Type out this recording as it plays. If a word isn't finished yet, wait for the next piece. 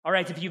All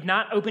right, if you've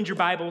not opened your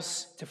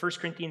Bibles to 1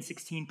 Corinthians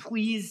 16,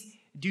 please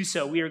do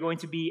so. We are going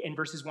to be in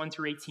verses 1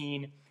 through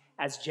 18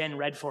 as Jen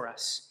read for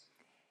us.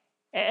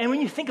 And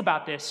when you think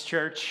about this,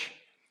 church,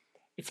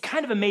 it's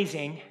kind of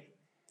amazing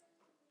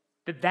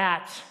that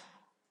that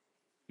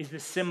is the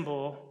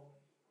symbol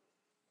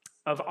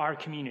of our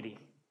community.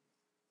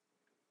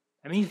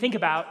 I mean, you think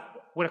about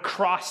what a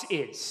cross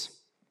is.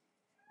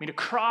 I mean, a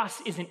cross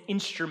is an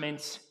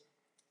instrument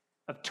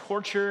of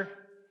torture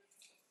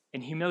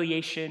and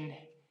humiliation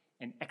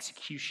and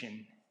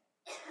execution.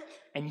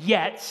 And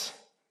yet,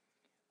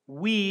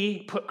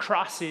 we put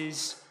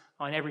crosses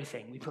on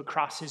everything. We put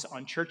crosses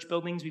on church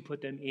buildings. We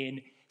put them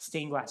in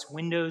stained glass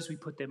windows. We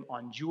put them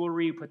on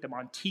jewelry. We put them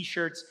on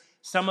t-shirts.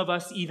 Some of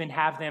us even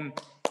have them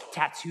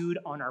tattooed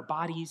on our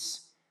bodies.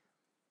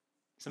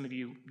 Some of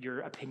you, your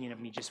opinion of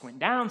me just went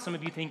down. Some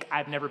of you think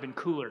I've never been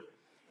cooler.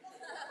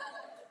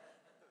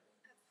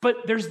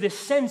 But there's this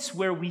sense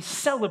where we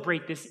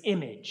celebrate this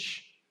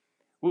image.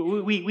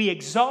 We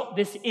exalt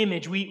this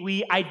image.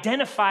 We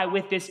identify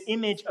with this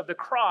image of the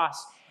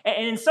cross.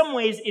 And in some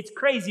ways, it's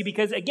crazy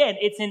because, again,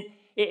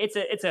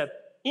 it's a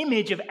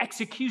image of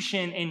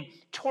execution and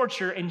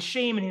torture and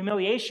shame and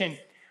humiliation.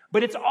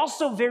 But it's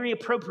also very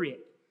appropriate.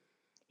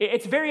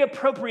 It's very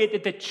appropriate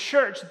that the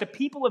church, that the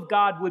people of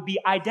God would be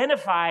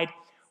identified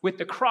with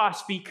the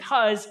cross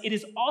because it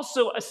is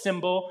also a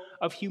symbol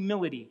of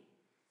humility,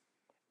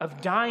 of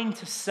dying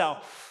to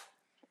self,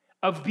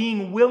 of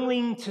being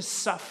willing to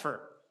suffer.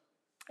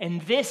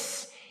 And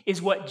this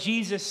is what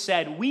Jesus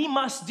said we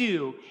must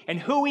do and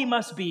who we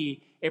must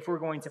be if we're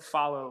going to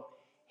follow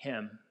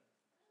him.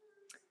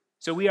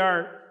 So we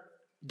are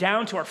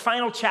down to our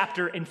final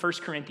chapter in 1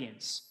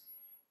 Corinthians.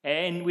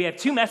 And we have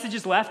 2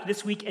 messages left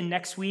this week and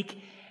next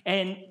week.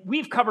 And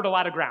we've covered a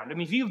lot of ground. I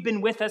mean, if you've been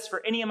with us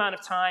for any amount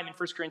of time in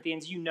 1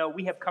 Corinthians, you know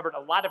we have covered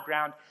a lot of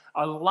ground,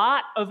 a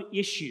lot of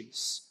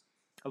issues,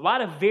 a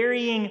lot of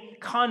varying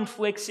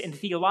conflicts and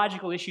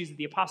theological issues that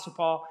the Apostle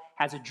Paul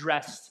has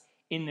addressed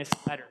in this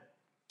letter.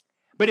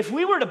 But if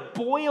we were to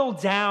boil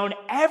down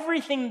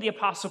everything the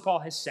Apostle Paul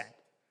has said,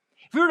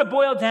 if we were to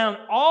boil down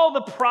all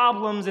the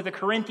problems that the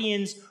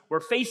Corinthians were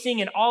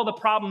facing and all the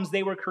problems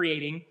they were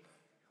creating,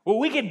 well,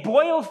 we could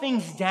boil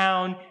things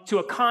down to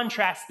a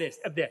contrast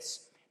of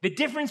this. The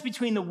difference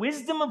between the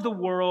wisdom of the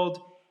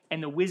world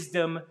and the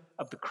wisdom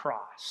of the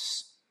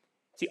cross.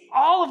 See,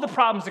 all of the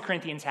problems the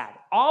Corinthians had,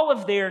 all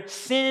of their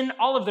sin,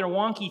 all of their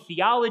wonky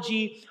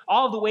theology,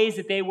 all of the ways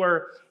that they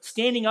were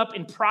standing up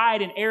in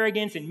pride and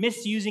arrogance and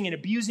misusing and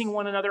abusing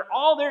one another,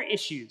 all their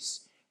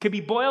issues could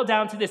be boiled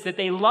down to this, that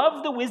they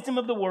love the wisdom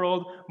of the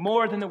world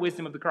more than the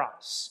wisdom of the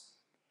cross.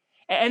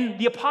 And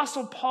the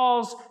Apostle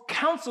Paul's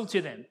counsel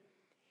to them,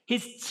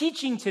 his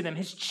teaching to them,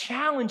 his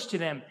challenge to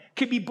them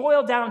could be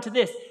boiled down to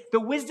this: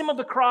 the wisdom of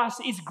the cross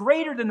is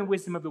greater than the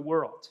wisdom of the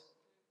world.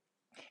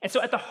 And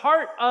so at the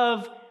heart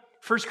of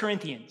 1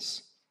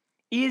 Corinthians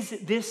is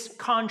this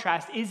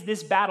contrast, is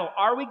this battle.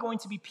 Are we going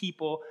to be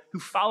people who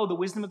follow the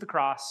wisdom of the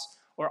cross,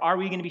 or are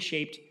we going to be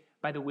shaped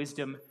by the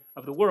wisdom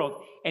of the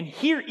world? And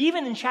here,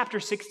 even in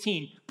chapter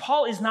 16,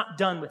 Paul is not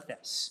done with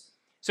this.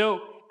 So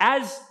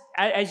as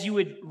you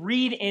would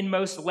read in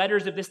most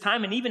letters of this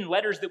time, and even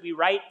letters that we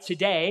write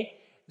today,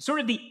 sort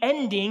of the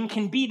ending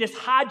can be this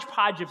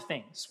hodgepodge of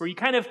things where you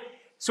kind of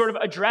sort of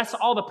address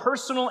all the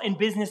personal and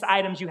business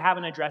items you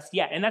haven't addressed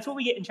yet. And that's what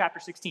we get in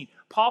chapter 16.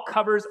 Paul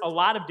covers a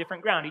lot of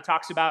different ground. He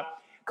talks about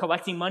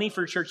collecting money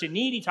for a church in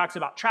need. He talks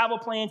about travel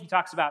plans. He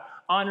talks about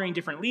honoring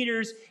different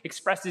leaders,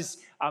 expresses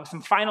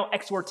some final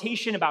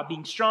exhortation about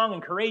being strong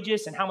and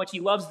courageous and how much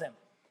he loves them.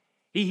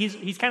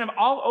 He's kind of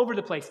all over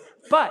the place.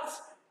 But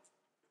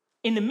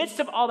in the midst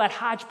of all that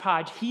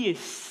hodgepodge, he is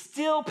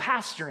still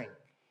pastoring.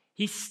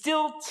 He's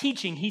still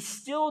teaching. He's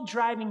still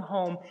driving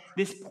home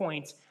this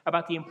point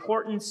about the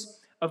importance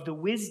of the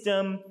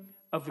wisdom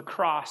of the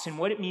cross and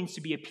what it means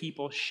to be a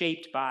people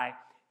shaped by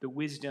the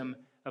wisdom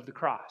of the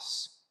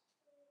cross.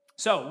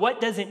 So, what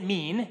does it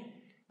mean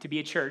to be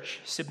a church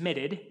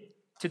submitted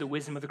to the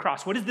wisdom of the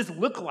cross? What does this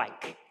look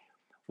like?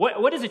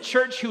 What does a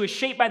church who is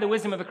shaped by the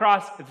wisdom of the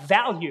cross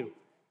value?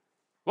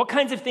 What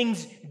kinds of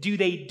things do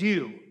they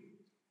do?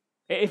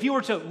 If you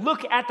were to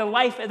look at the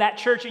life of that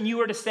church and you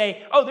were to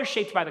say, oh, they're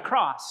shaped by the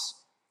cross,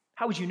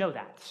 how would you know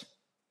that?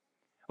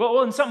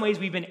 Well, in some ways,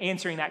 we've been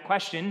answering that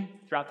question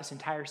throughout this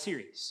entire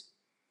series.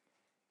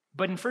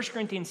 But in 1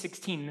 Corinthians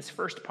 16, this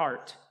first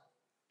part,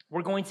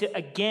 we're going to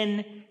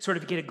again sort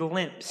of get a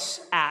glimpse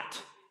at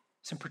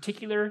some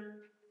particular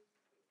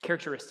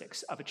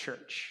characteristics of a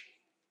church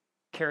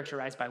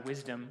characterized by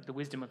wisdom, the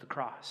wisdom of the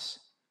cross.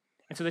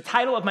 And so the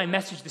title of my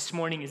message this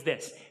morning is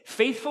this: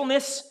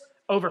 faithfulness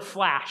over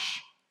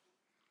flash.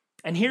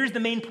 And here's the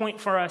main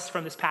point for us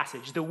from this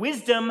passage. The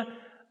wisdom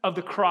of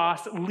the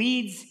cross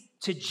leads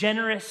to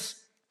generous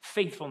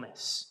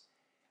faithfulness.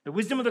 The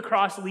wisdom of the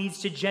cross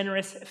leads to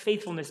generous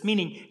faithfulness,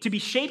 meaning to be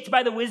shaped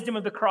by the wisdom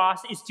of the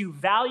cross is to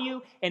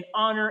value and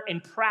honor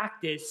and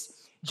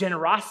practice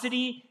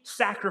generosity,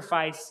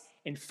 sacrifice,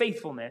 and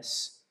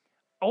faithfulness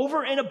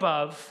over and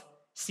above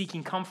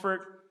seeking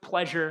comfort,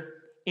 pleasure,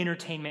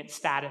 entertainment,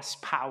 status,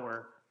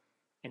 power,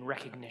 and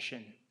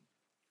recognition.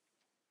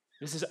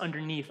 This is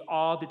underneath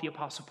all that the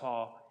Apostle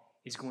Paul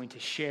is going to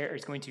share,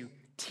 is going to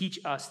teach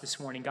us this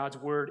morning. God's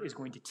word is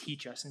going to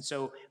teach us. And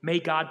so may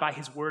God, by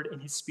his word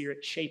and his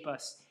spirit, shape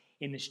us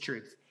in this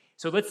truth.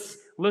 So let's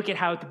look at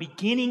how at the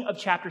beginning of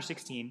chapter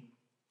 16,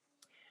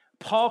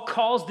 Paul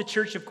calls the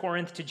church of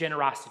Corinth to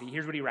generosity.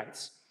 Here's what he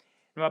writes.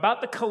 Now,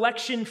 about the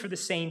collection for the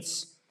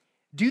saints,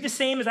 do the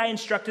same as I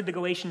instructed the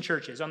Galatian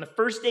churches. On the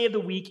first day of the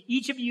week,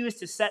 each of you is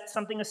to set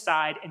something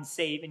aside and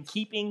save in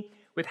keeping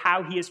with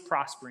how he is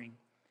prospering,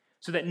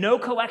 so that no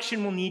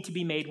collection will need to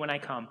be made when I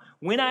come.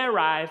 When I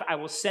arrive, I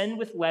will send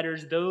with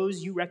letters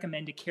those you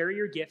recommend to carry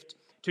your gift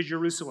to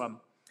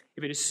Jerusalem.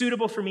 If it is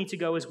suitable for me to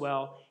go as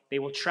well, they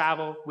will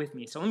travel with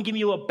me. So let me give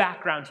you a little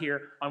background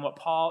here on what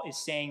Paul is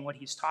saying, what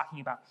he's talking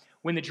about.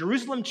 When the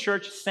Jerusalem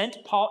church sent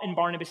Paul and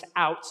Barnabas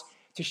out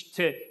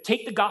to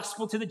take the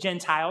gospel to the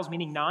Gentiles,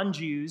 meaning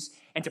non-Jews,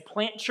 and to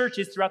plant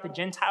churches throughout the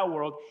Gentile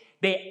world,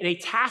 they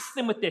tasked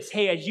them with this.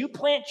 Hey, as you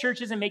plant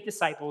churches and make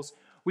disciples,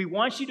 we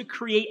want you to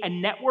create a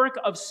network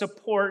of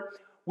support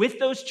with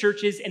those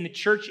churches and the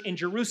church in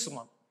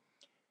Jerusalem.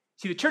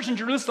 See, the church in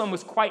Jerusalem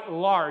was quite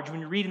large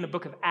when you read in the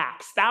book of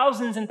Acts,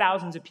 thousands and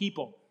thousands of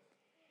people.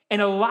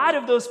 And a lot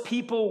of those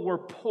people were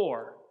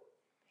poor.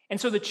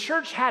 And so the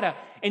church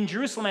in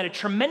Jerusalem had a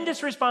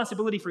tremendous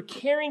responsibility for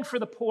caring for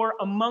the poor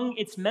among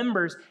its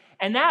members.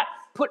 And that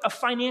put a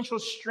financial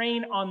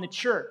strain on the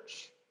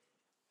church.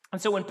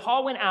 And so when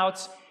Paul went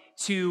out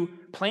to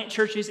plant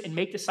churches and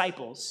make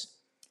disciples,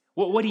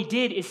 what he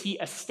did is he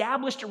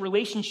established a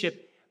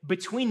relationship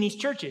between these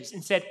churches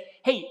and said,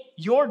 hey,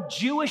 your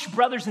Jewish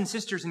brothers and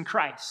sisters in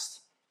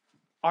Christ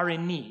are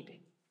in need.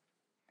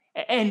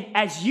 And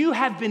as you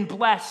have been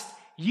blessed,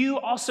 you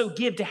also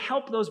give to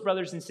help those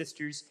brothers and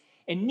sisters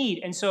in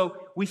need. And so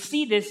we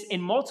see this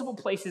in multiple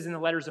places in the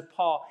letters of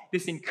Paul,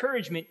 this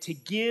encouragement to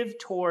give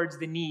towards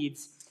the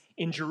needs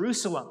in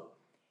Jerusalem.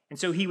 And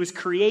so he was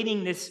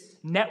creating this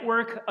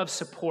network of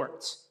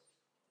support.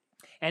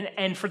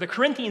 And for the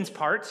Corinthians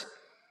part,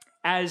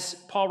 as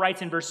Paul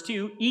writes in verse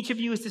 2, each of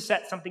you is to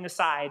set something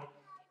aside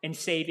and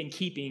save in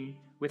keeping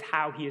with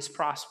how he is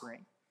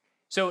prospering.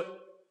 So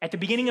at the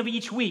beginning of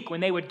each week, when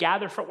they would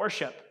gather for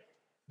worship,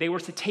 they were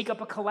to take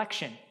up a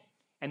collection,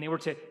 and they were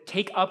to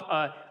take up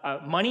a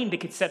money they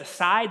could set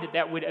aside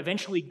that would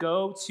eventually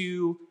go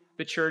to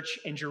the church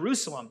in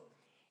Jerusalem.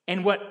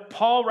 And what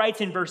Paul writes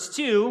in verse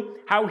 2,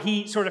 how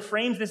he sort of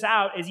frames this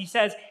out, is he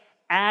says,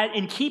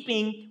 in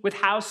keeping with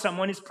how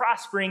someone is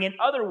prospering. In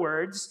other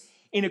words,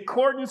 in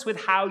accordance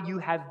with how you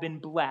have been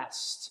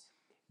blessed,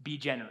 be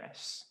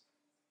generous.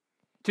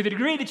 To the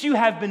degree that you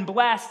have been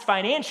blessed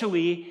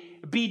financially,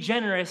 be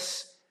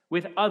generous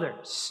with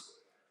others.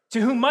 To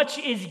whom much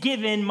is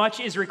given, much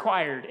is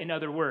required, in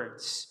other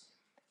words.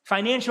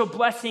 Financial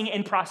blessing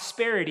and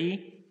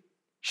prosperity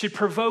should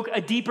provoke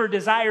a deeper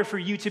desire for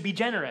you to be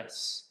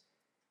generous.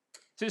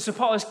 So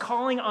Paul is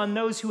calling on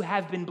those who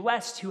have been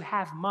blessed, who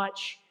have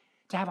much,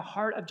 to have a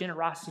heart of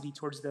generosity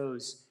towards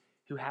those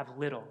who have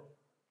little.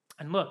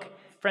 And look,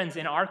 friends,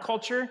 in our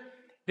culture,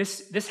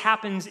 this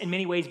happens in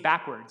many ways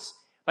backwards.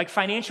 Like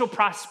financial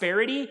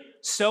prosperity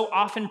so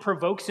often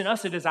provokes in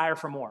us a desire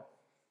for more.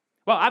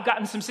 Well, I've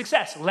gotten some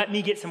success. Let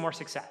me get some more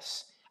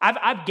success.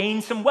 I've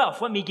gained some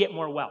wealth. Let me get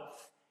more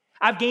wealth.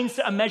 I've gained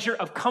a measure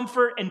of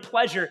comfort and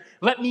pleasure.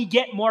 Let me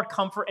get more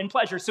comfort and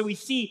pleasure. So we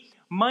see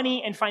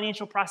money and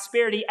financial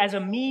prosperity as a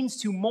means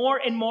to more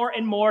and more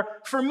and more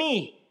for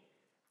me.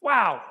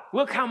 Wow,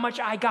 look how much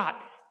I got.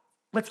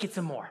 Let's get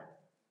some more.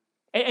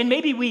 And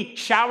maybe we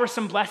shower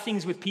some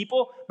blessings with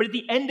people, but at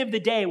the end of the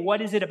day,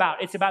 what is it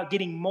about? It's about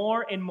getting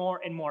more and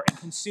more and more and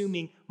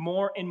consuming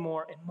more and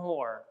more and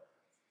more.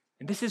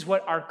 And this is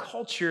what our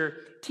culture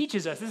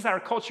teaches us. This is how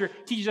our culture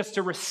teaches us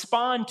to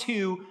respond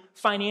to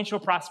financial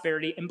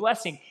prosperity and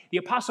blessing. The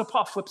Apostle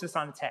Paul flips this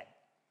on its head.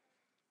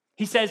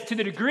 He says, to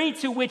the degree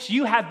to which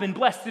you have been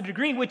blessed, to the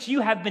degree which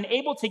you have been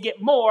able to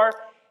get more,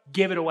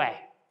 give it away.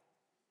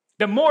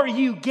 The more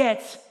you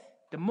get,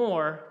 the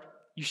more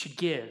you should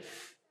give.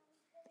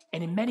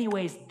 And in many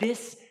ways,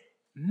 this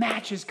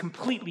matches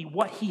completely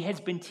what he has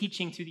been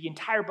teaching through the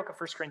entire book of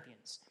 1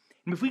 Corinthians.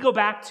 And if we go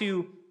back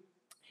to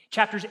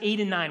chapters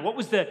 8 and 9, what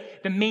was the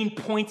main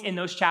point in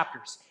those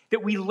chapters?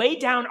 That we lay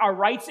down our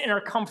rights and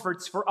our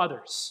comforts for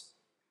others.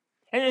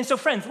 And so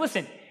friends,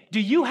 listen, do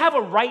you have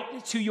a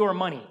right to your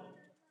money?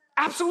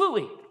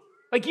 Absolutely.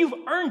 Like you've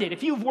earned it.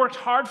 If you've worked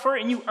hard for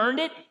it and you earned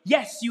it,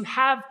 yes, you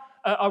have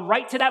a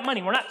right to that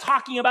money. We're not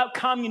talking about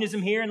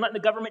communism here and letting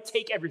the government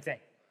take everything.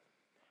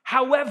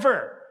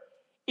 However,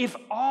 if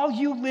all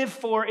you live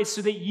for is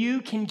so that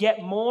you can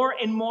get more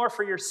and more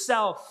for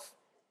yourself,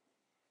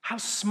 how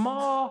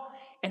small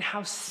and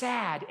how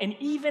sad and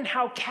even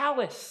how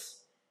callous.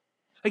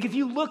 Like if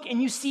you look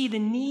and you see the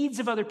needs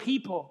of other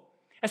people,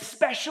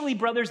 especially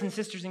brothers and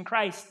sisters in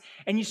Christ,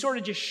 and you sort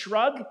of just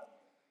shrug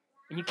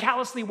and you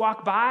callously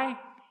walk by,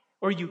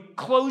 or you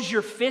close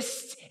your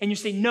fists and you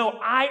say, no,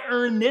 I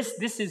earn this.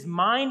 This is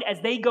mine as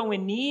they go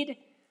in need.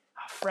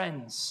 Oh,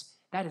 friends,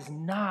 that is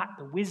not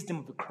the wisdom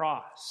of the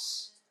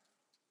cross.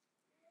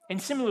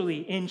 And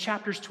similarly, in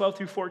chapters 12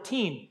 through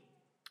 14,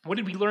 What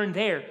did we learn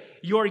there?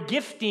 Your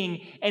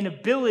gifting and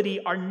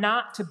ability are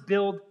not to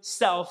build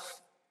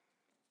self,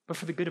 but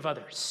for the good of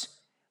others.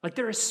 Like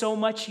there is so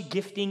much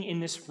gifting in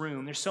this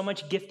room. There's so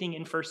much gifting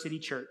in First City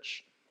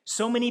Church.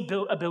 So many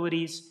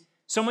abilities,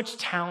 so much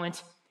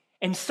talent.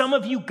 And some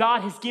of you,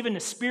 God has given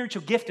a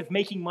spiritual gift of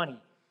making money.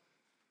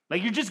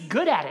 Like you're just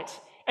good at it.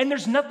 And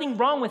there's nothing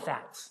wrong with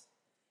that.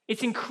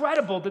 It's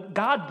incredible that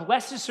God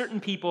blesses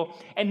certain people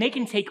and they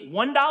can take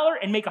 $1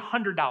 and make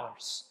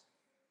 $100.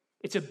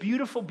 It's a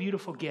beautiful,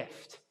 beautiful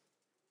gift.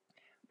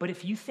 But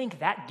if you think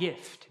that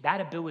gift, that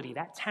ability,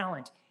 that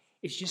talent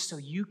is just so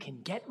you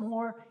can get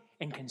more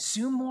and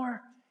consume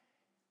more,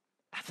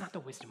 that's not the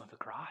wisdom of the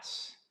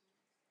cross.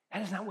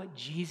 That is not what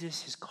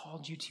Jesus has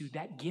called you to.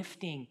 That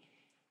gifting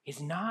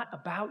is not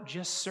about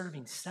just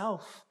serving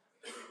self,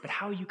 but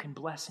how you can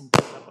bless and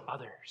build up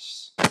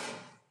others.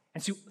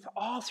 And so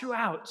all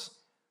throughout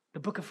the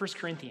book of 1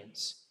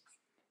 Corinthians,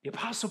 the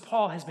Apostle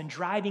Paul has been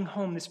driving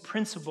home this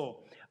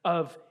principle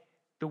of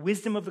the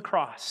wisdom of the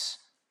cross,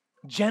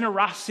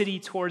 generosity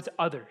towards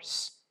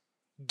others,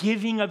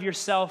 giving of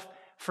yourself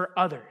for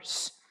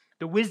others.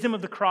 The wisdom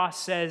of the cross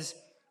says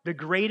the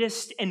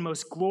greatest and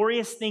most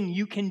glorious thing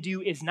you can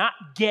do is not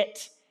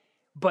get,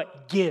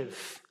 but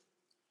give.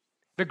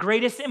 The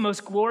greatest and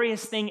most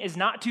glorious thing is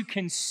not to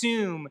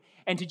consume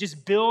and to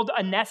just build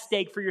a nest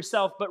egg for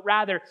yourself, but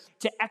rather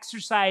to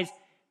exercise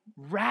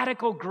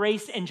radical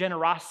grace and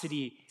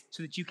generosity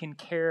so that you can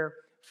care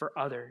for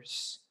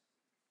others.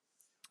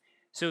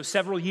 So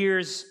several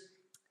years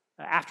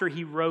after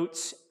he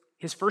wrote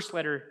his first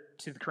letter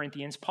to the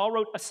Corinthians, Paul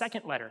wrote a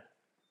second letter.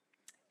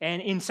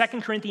 And in 2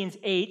 Corinthians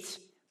 8,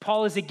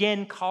 Paul is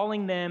again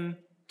calling them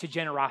to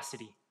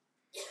generosity.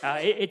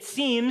 It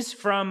seems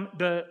from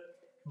the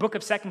book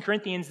of 2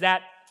 Corinthians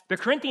that the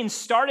Corinthians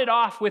started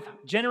off with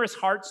generous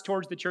hearts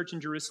towards the church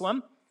in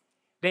Jerusalem.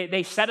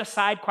 They set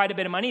aside quite a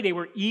bit of money. They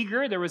were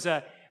eager. There was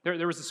a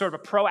sort of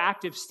a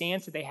proactive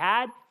stance that they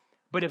had.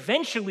 But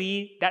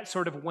eventually, that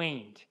sort of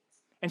waned.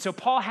 And so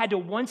Paul had to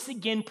once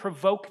again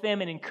provoke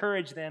them and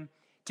encourage them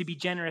to be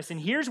generous.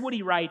 And here's what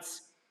he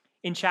writes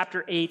in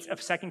chapter 8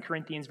 of 2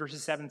 Corinthians,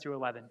 verses 7 through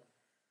 11.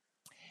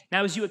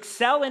 Now, as you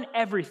excel in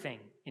everything,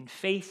 in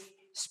faith,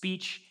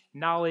 speech,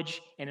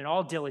 knowledge, and in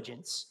all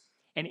diligence,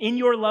 and in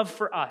your love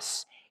for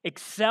us,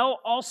 excel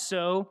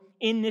also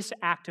in this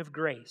act of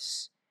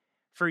grace.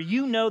 For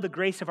you know the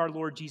grace of our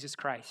Lord Jesus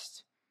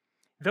Christ.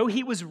 Though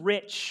he was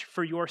rich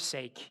for your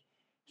sake,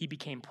 he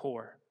became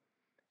poor,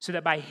 so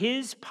that by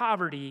his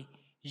poverty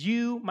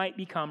you might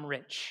become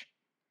rich.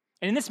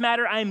 And in this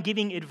matter, I am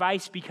giving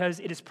advice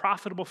because it is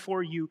profitable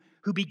for you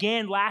who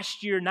began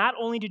last year not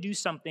only to do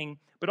something,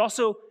 but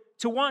also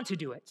to want to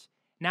do it.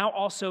 Now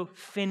also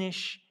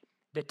finish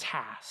the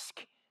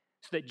task,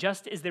 so that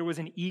just as there was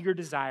an eager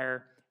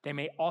desire, there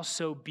may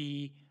also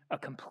be a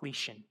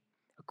completion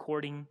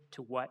according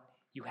to what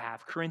you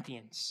have.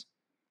 Corinthians,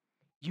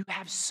 you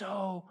have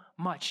so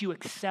much. You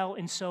excel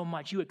in so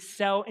much. You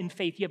excel in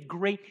faith. You have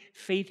great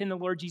faith in the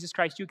Lord Jesus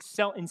Christ. You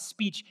excel in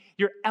speech.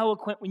 You're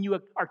eloquent when you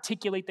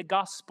articulate the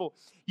gospel.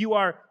 You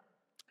are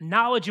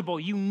knowledgeable.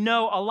 You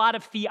know a lot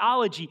of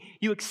theology.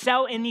 You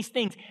excel in these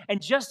things.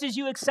 And just as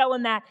you excel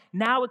in that,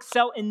 now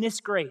excel in this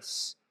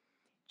grace.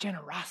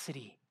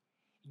 Generosity,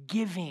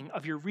 giving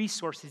of your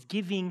resources,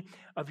 giving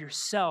of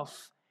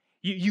yourself.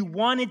 You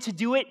wanted to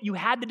do it. You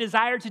had the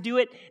desire to do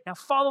it. Now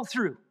follow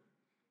through.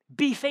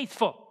 Be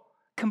faithful.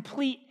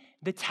 Complete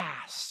the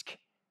task.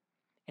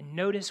 And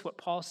notice what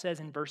Paul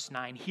says in verse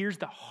 9. Here's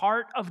the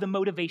heart of the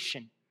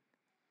motivation.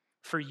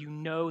 For you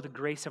know the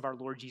grace of our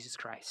Lord Jesus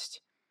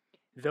Christ.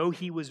 Though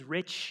he was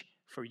rich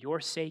for your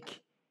sake,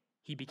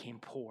 he became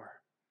poor,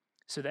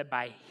 so that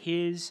by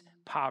his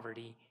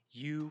poverty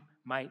you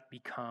might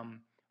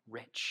become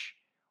rich.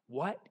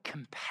 What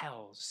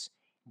compels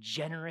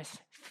generous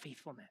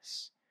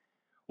faithfulness?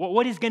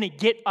 What is going to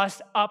get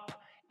us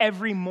up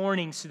every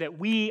morning so that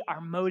we are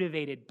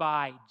motivated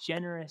by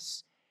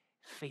generous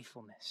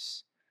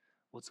faithfulness?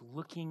 Well, it's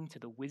looking to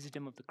the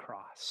wisdom of the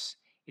cross.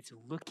 It's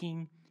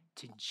looking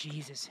to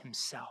Jesus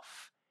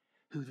himself,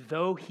 who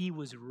though he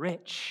was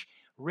rich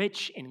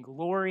in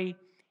glory,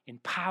 in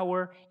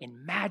power,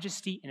 in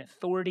majesty, in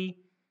authority,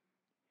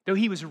 though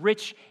he was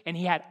rich and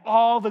he had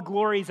all the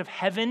glories of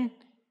heaven,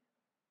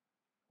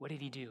 what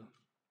did he do?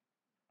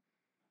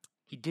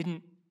 He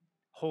didn't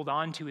hold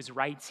on to his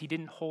rights. He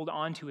didn't hold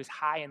on to his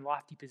high and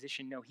lofty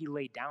position. No, he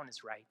laid down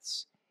his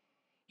rights.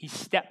 He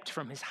stepped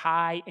from his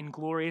high and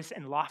glorious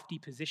and lofty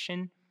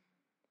position,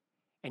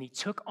 and he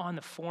took on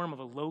the form of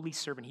a lowly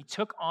servant. He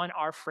took on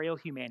our frail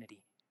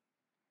humanity,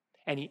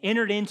 and he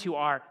entered into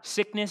our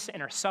sickness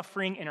and our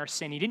suffering and our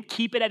sin. He didn't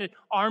keep it at an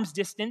arm's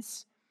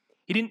distance.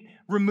 He didn't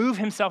remove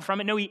himself from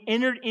it. No, he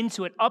entered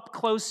into it up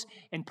close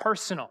and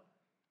personal.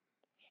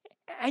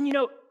 And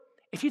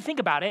if you think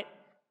about it,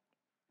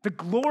 the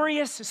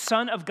glorious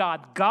Son of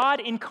God, God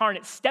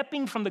incarnate,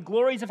 stepping from the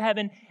glories of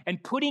heaven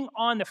and putting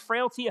on the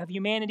frailty of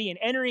humanity and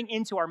entering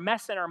into our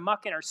mess and our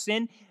muck and our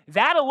sin,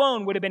 that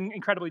alone would have been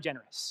incredibly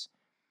generous.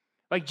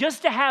 Like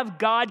just to have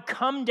God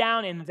come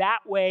down in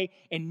that way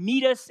and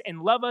meet us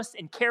and love us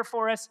and care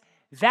for us,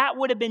 That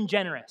would have been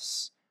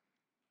generous.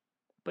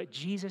 But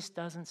Jesus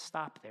doesn't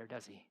stop there,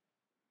 does he?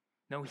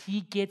 No,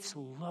 he gets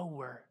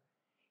lower.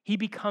 He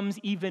becomes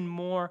even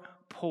more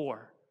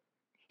poor.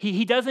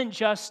 He doesn't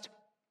just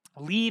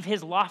leave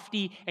his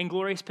lofty and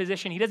glorious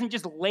position. He doesn't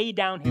just lay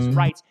down his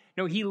rights.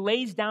 No, he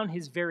lays down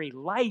his very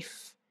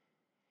life.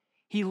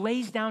 He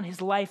lays down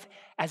his life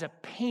as a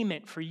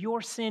payment for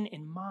your sin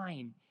and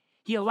mine.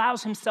 He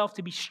allows himself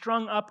to be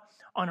strung up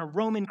on a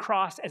Roman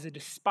cross as a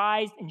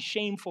despised and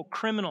shameful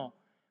criminal.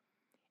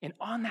 And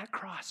on that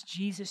cross,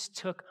 Jesus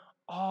took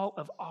all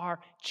of our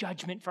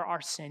judgment for our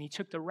sin. He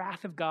took the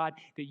wrath of God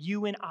that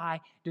you and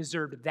I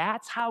deserved.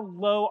 That's how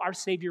low our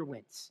Savior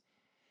went.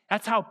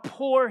 That's how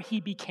poor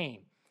he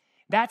became.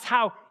 That's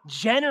how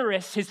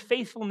generous his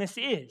faithfulness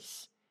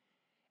is.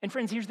 And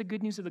friends, here's the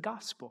good news of the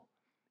gospel.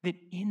 That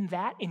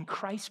in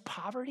Christ's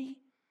poverty,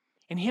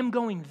 and him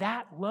going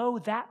that low,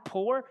 that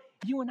poor,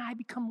 you and I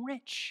become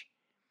rich.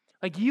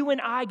 Like you and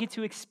I get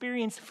to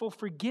experience full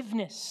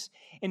forgiveness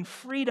and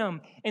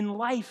freedom and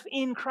life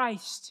in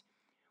Christ.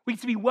 We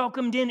get to be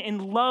welcomed in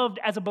and loved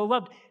as a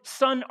beloved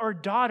son or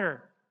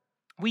daughter.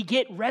 We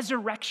get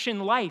resurrection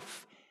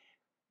life.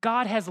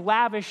 God has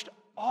lavished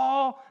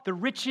all the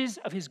riches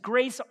of his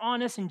grace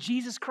on us in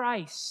Jesus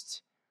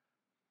Christ.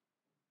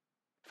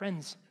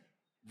 Friends,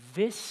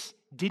 this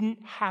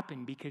didn't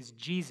happen because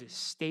Jesus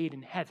stayed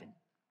in heaven.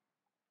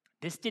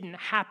 This didn't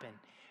happen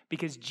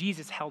because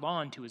Jesus held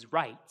on to his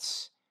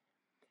rights.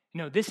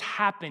 No, this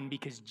happened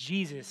because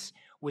Jesus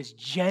was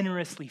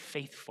generously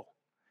faithful.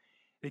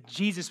 That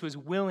Jesus was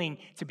willing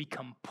to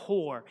become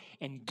poor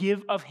and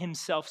give of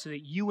himself so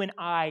that you and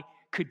I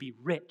could be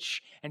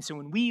rich. And so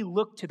when we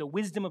look to the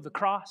wisdom of the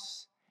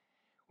cross,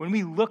 when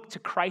we look to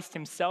Christ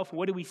himself,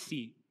 what do we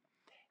see?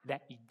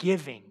 That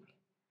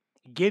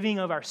giving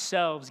of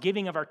ourselves,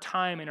 giving of our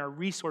time and our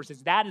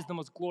resources, that is the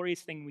most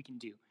glorious thing we can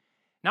do.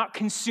 Not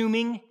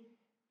consuming,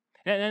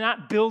 and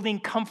not building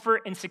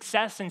comfort and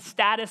success and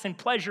status and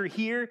pleasure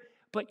here,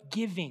 but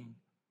giving.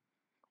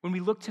 When we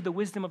look to the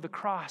wisdom of the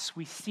cross,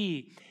 we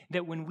see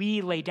that when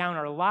we lay down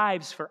our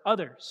lives for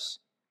others,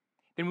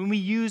 then when we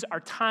use our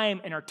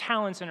time and our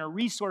talents and our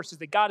resources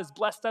that God has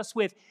blessed us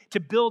with to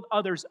build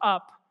others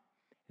up,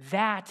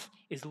 that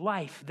is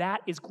life.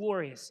 That is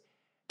glorious.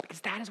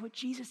 Because that is what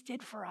Jesus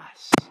did for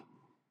us.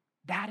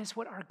 That is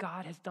what our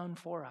God has done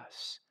for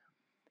us.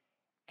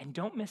 And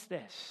don't miss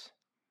this.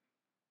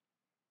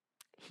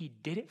 He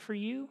did it for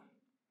you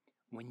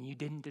when you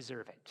didn't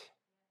deserve it.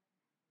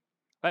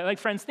 Like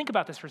friends, think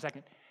about this for a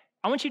second.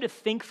 I want you to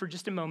think for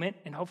just a moment,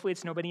 and hopefully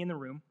it's nobody in the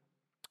room,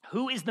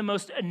 who is the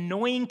most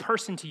annoying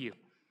person to you?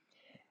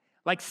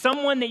 Like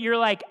someone that you're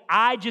like,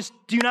 I just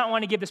do not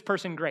want to give this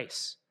person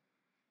grace.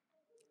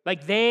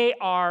 Like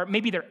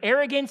maybe they're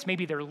arrogant,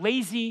 maybe they're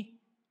lazy,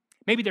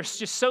 maybe they're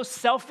just so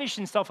selfish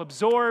and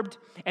self-absorbed,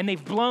 and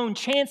they've blown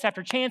chance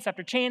after chance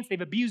after chance.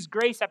 They've abused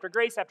grace after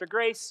grace after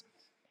grace.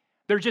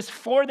 They're just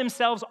for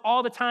themselves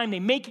all the time. They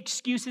make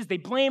excuses. They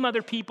blame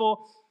other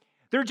people.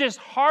 They're just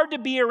hard to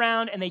be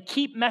around, and they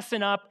keep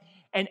messing up.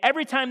 And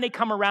every time they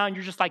come around,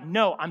 you're just like,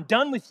 no, I'm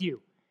done with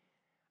you.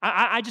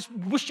 I just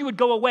wish you would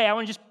go away. I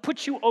want to just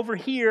put you over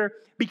here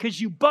because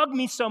you bug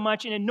me so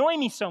much and annoy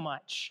me so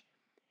much.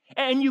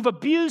 And you've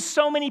abused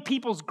so many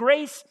people's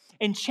grace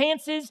and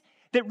chances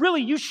that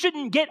really you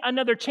shouldn't get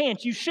another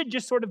chance. You should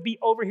just sort of be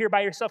over here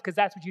by yourself because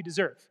that's what you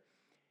deserve.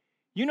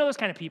 You know those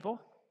kind of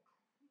people.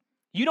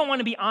 You don't want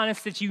to be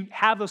honest that you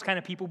have those kind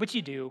of people, but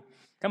you do.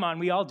 Come on,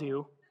 we all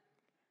do.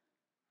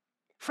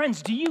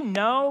 Friends, do you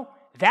know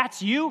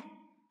that's you?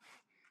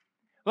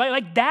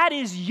 Like that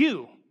is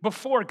you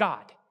before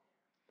God.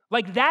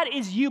 Like that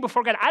is you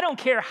before God. I don't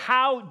care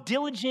how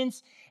diligent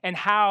and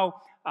how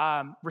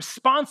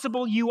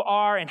responsible you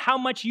are and how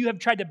much you have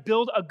tried to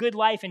build a good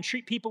life and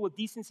treat people with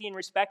decency and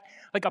respect.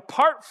 Like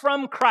apart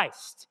from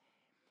Christ,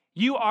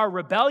 you are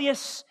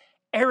rebellious,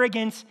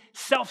 arrogant,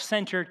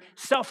 self-centered,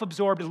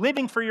 self-absorbed,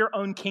 living for your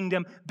own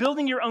kingdom,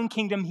 building your own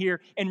kingdom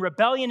here in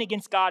rebellion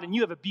against God, and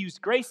you have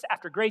abused grace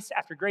after grace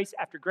after grace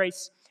after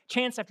grace,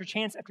 chance after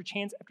chance after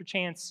chance after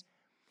chance.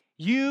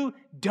 You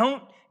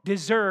don't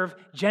deserve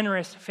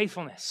generous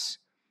faithfulness.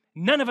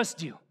 None of us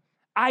do.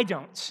 I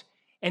don't.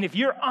 And if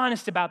you're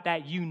honest about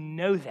that, you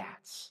know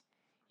that.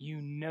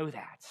 You know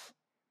that.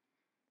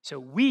 So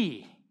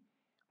we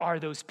are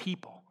those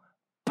people.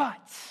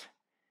 But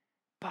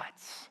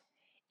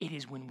it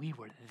is when we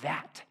were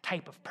that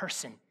type of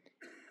person,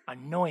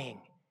 annoying,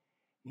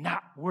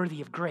 not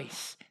worthy of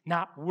grace,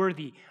 not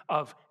worthy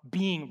of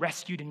being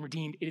rescued and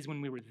redeemed. It is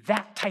when we were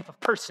that type of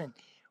person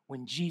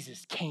when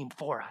Jesus came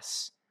for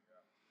us.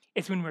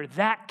 It's when we're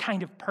that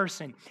kind of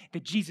person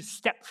that Jesus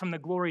stepped from the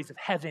glories of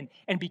heaven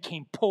and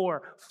became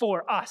poor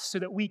for us so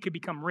that we could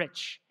become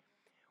rich.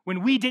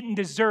 When we didn't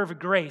deserve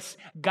grace,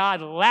 God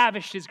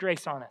lavished his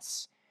grace on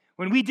us.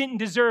 When we didn't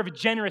deserve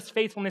generous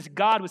faithfulness,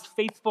 God was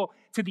faithful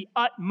to the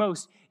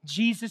utmost.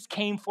 Jesus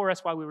came for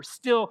us while we were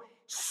still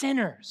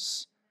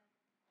sinners.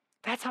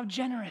 That's how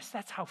generous,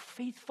 that's how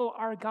faithful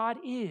our God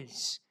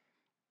is.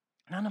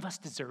 None of us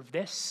deserve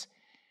this.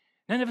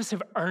 None of us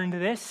have earned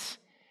this.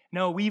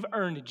 No, we've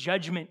earned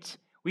judgment.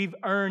 We've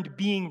earned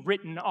being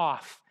written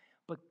off.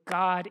 But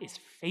God is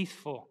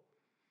faithful.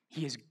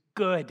 He is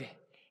good.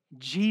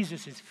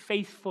 Jesus is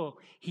faithful.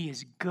 He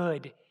is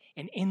good.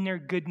 And in their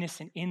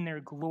goodness and in their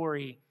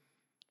glory,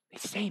 they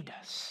saved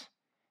us,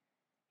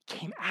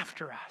 came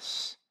after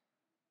us.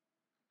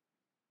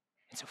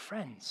 And so,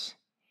 friends,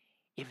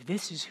 if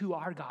this is who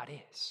our God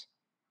is,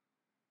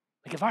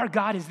 like if our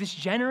God is this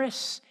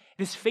generous,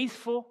 this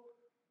faithful,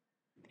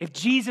 if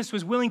Jesus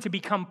was willing to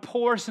become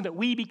poor so that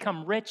we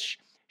become rich,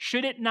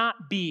 should it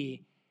not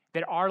be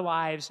that our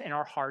lives and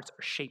our hearts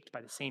are shaped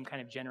by the same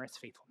kind of generous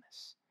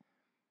faithfulness?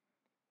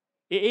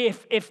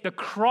 If the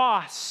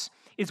cross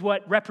is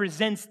what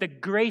represents the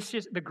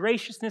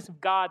graciousness of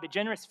God, the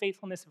generous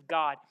faithfulness of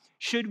God,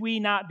 should we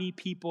not be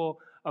people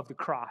of the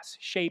cross,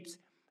 shaped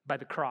by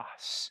the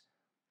cross?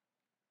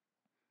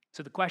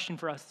 So the question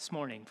for us this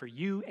morning, for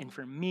you and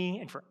for me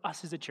and for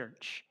us as a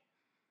church,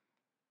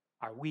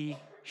 are we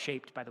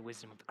shaped by the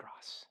wisdom of the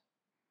cross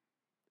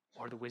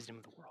or the wisdom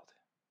of the world?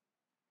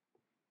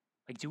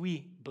 Like, do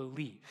we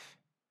believe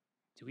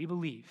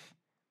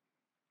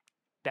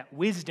that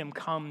wisdom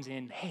comes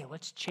in, hey,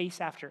 let's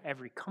chase after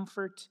every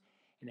comfort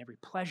and every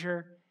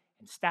pleasure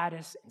and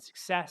status and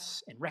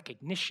success and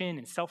recognition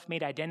and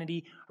self-made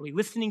identity? Are we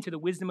listening to the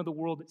wisdom of the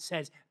world that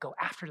says, go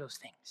after those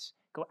things,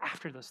 go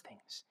after those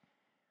things?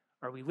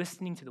 Or are we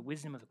listening to the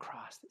wisdom of the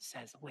cross that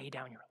says, lay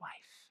down your life,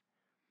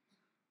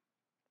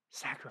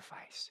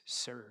 sacrifice,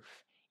 serve,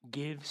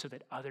 give so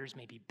that others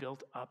may be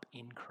built up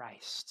in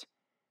Christ?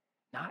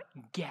 Not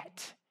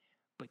get,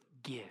 but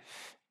give.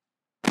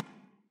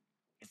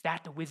 Is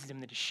that the wisdom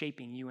that is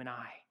shaping you and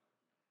I?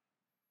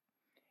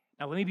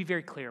 Now, let me be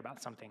very clear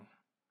about something.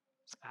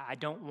 I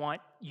don't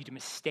want you to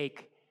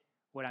mistake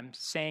what I'm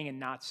saying and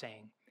not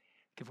saying.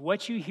 If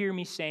what you hear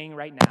me saying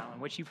right now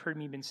and what you've heard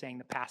me been saying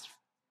the past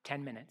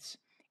 10 minutes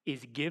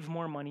is give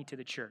more money to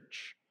the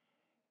church,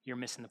 you're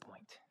missing the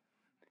point.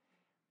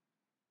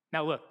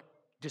 Now, look,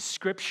 does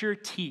Scripture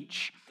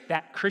teach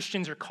that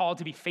Christians are called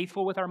to be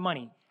faithful with our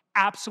money?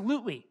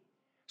 Absolutely.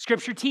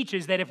 Scripture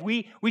teaches that if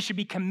we should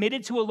be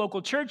committed to a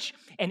local church,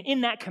 and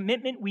in that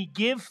commitment, we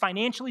give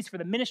financially for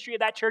the ministry of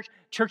that church.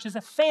 Church is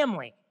a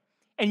family,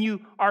 and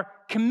you are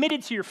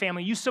committed to your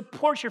family. You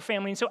support your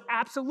family, and so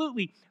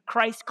absolutely,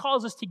 Christ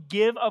calls us to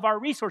give of our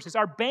resources.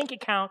 Our bank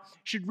account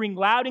should ring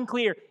loud and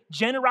clear,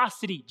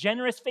 generosity,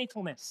 generous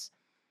faithfulness.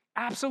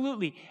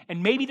 Absolutely.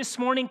 And maybe this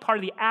morning, part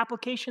of the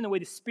application, the way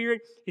the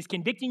Spirit is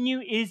convicting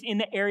you, is in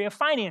the area of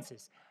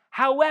finances.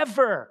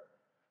 However,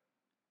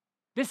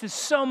 this is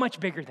so much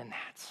bigger than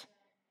that.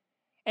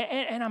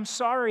 And I'm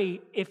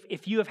sorry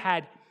if you have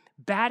had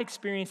bad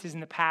experiences in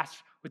the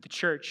past with the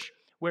church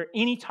where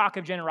any talk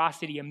of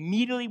generosity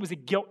immediately was a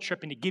guilt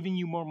trip into giving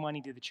you more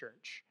money to the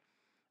church.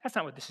 That's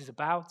not what this is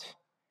about.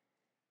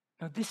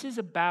 No, this is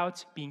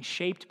about being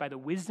shaped by the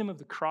wisdom of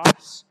the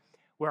cross,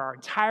 where our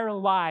entire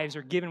lives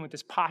are given with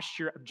this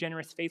posture of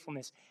generous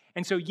faithfulness.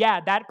 And so, yeah,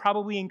 that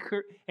probably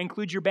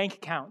includes your bank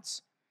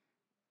accounts.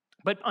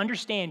 But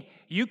understand,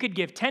 you could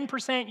give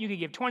 10%, you could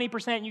give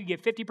 20%, you could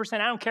give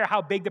 50%, I don't care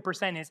how big the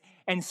percent is,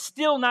 and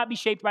still not be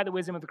shaped by the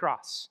wisdom of the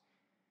cross.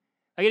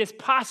 Like, it is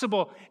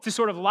possible to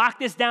sort of lock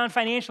this down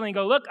financially and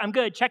go, look, I'm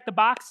good, check the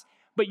box,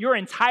 but your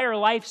entire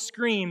life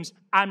screams,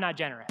 I'm not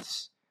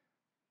generous.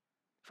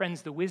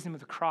 Friends, the wisdom of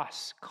the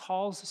cross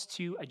calls us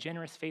to a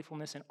generous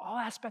faithfulness in all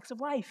aspects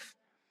of life,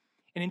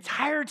 an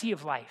entirety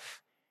of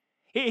life.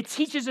 It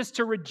teaches us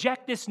to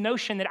reject this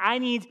notion that I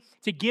need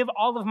to give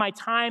all of my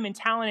time and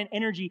talent and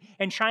energy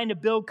and trying to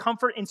build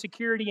comfort and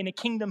security in a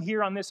kingdom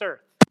here on this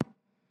earth.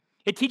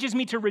 It teaches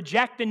me to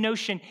reject the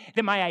notion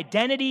that my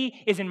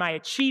identity is in my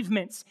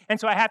achievements,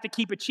 and so I have to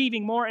keep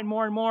achieving more and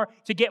more and more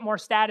to get more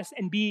status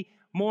and be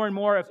more and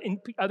more in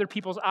other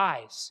people's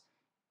eyes.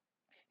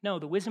 No,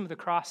 the wisdom of the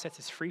cross sets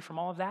us free from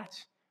all of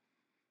that.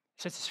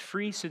 It sets us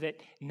free so that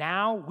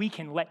now we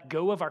can let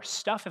go of our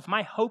stuff. If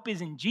my hope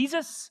is in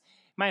Jesus,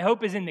 my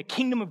hope is in the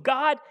kingdom of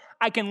God,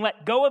 I can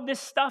let go of this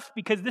stuff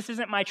because this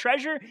isn't my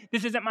treasure,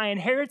 this isn't my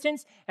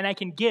inheritance, and I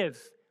can give.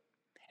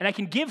 And I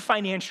can give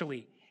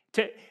financially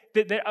to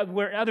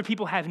where other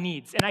people have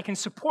needs, and I can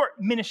support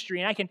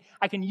ministry, and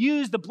I can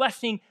use the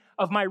blessing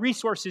of my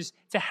resources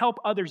to help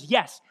others,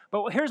 yes.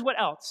 But here's what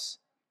else.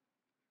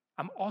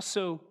 I'm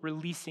also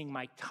releasing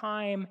my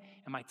time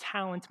and my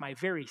talent, my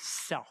very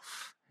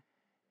self.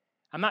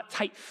 I'm not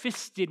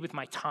tight-fisted with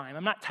my time.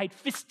 I'm not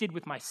tight-fisted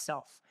with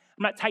myself.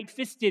 I'm not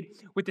tight-fisted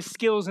with the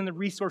skills and the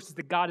resources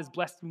that God has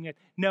blessed me with.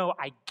 No,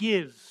 I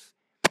give.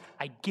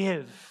 I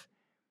give.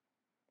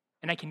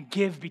 And I can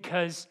give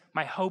because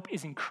my hope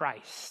is in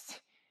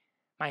Christ.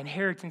 My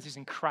inheritance is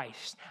in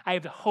Christ. I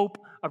have the hope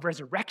of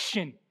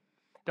resurrection,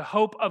 the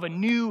hope of a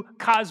new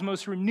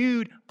cosmos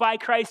renewed by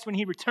Christ when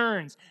he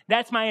returns.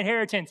 That's my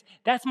inheritance.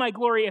 That's my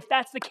glory. If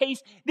that's the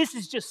case, this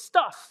is just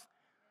stuff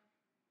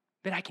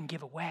that I can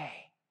give away.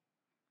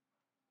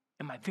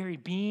 And my very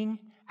being,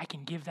 I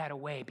can give that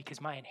away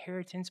because my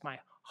inheritance, my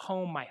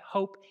home, my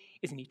hope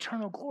is an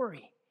eternal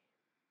glory.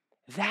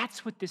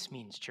 That's what this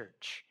means,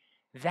 church.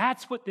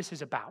 That's what this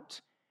is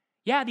about.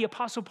 Yeah, the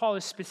Apostle Paul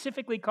is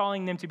specifically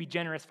calling them to be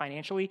generous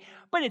financially,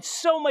 but it's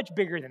so much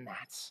bigger than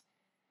that.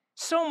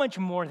 So much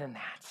more than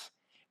that.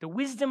 The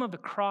wisdom of the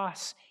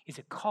cross is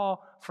a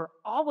call for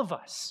all of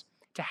us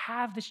to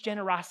have this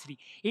generosity.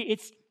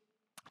 It's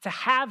to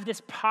have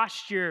this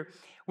posture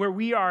where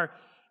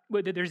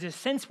there's a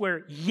sense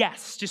where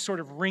yes just sort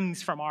of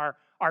rings from our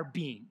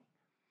being.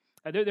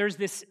 There's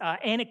this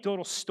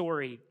anecdotal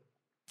story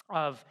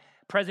of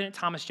President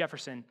Thomas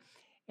Jefferson,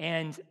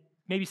 and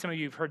maybe some of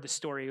you have heard the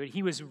story, but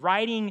he was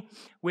riding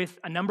with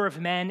a number of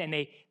men, and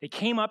they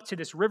came up to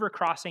this river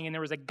crossing, and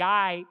there was a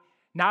guy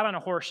not on a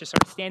horse, just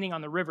sort of standing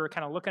on the river,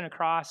 kind of looking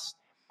across,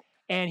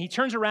 and he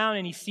turns around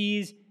and he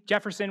sees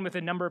Jefferson with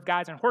a number of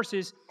guys on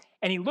horses,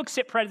 and he looks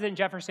at President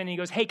Jefferson, and he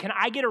goes, "Hey, can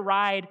I get a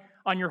ride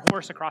on your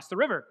horse across the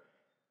river?"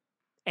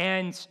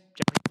 And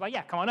Jefferson's like,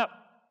 "Yeah, come on up."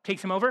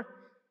 Takes him over,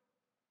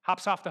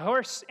 hops off the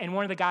horse, and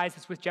one of the guys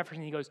that's with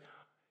Jefferson, he goes,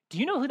 "Do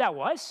you know who that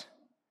was?"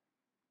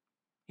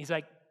 He's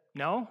like,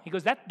 "No." He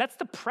goes, that's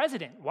the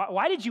president.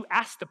 Why did you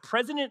ask the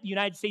president of the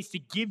United States to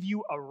give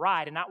you a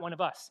ride and not one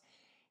of us?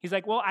 He's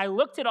like, "Well, I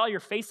looked at all your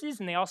faces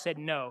and they all said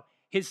no.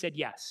 His said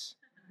yes."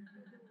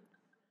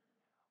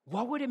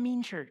 What would it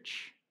mean,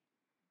 church,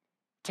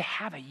 to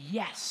have a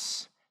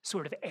yes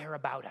sort of air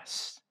about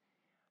us?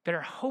 That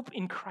our hope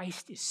in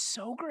Christ is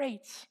so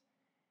great.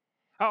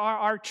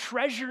 Our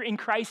treasure in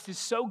Christ is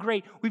so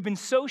great. We've been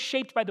so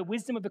shaped by the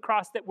wisdom of the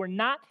cross that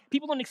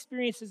people don't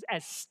experience us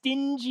as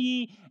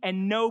stingy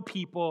and no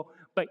people,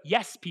 but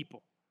yes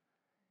people.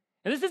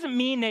 Now, this doesn't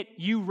mean that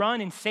you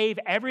run and save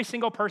every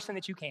single person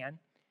that you can.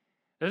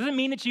 It doesn't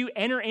mean that you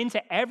enter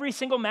into every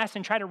single mess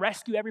and try to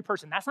rescue every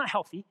person. That's not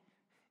healthy.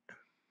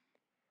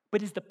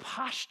 But is the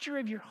posture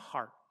of your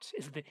heart,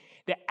 is the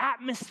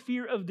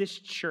atmosphere of this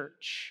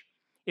church,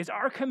 is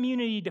our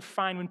community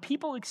defined? When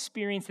people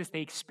experience this,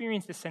 they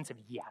experience the sense of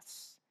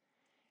yes.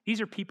 These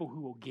are people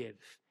who will give.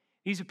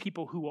 These are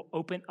people who will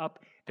open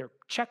up their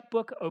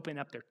checkbook, open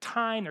up their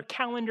time, their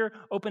calendar,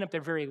 open up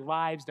their very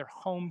lives, their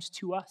homes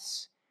to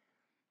us,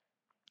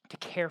 to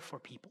care for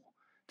people,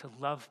 to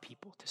love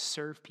people, to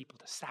serve people,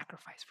 to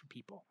sacrifice for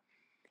people.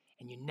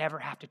 And you never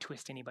have to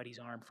twist anybody's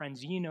arm.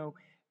 Friends, you know,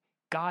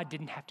 God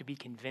didn't have to be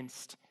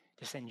convinced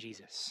to send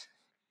Jesus.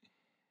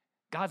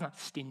 God's not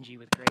stingy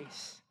with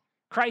grace.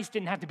 Christ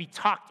didn't have to be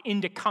talked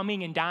into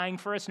coming and dying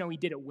for us. No, he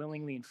did it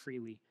willingly and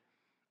freely.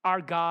 Our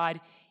God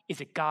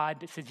is a God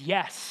that says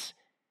yes.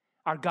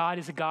 Our God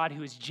is a God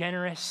who is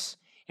generous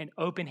and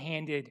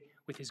open-handed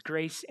with his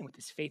grace and with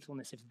his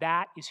faithfulness. If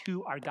that is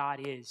who our God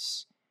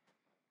is,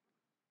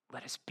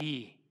 let us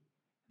be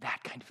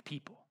that kind of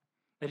people.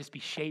 Let us be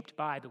shaped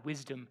by the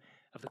wisdom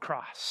of the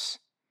cross.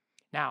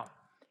 Now,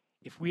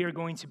 if we are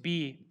going to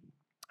be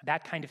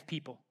that kind of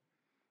people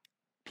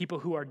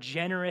who are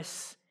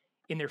generous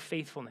in their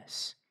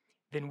faithfulness,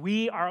 then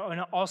we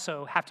are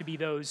also have to be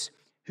those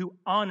who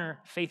honor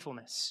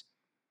faithfulness.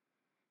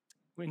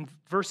 In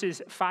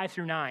verses 5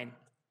 through 9,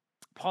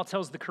 Paul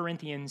tells the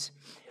Corinthians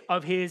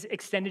of his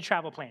extended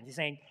travel plans. He's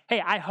saying,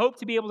 "Hey, I hope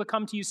to be able to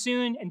come to you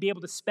soon and be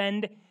able to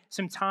spend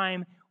some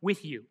time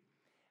with you."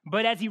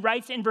 But as he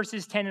writes in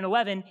verses 10 and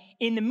 11,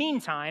 "In the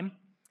meantime,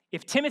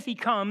 if Timothy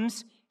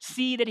comes,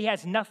 see that he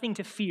has nothing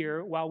to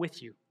fear while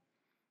with you,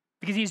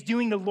 because he is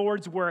doing the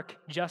Lord's work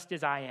just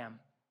as I am.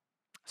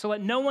 So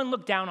let no one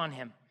look down on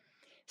him.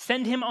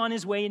 Send him on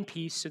his way in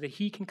peace so that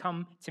he can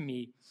come to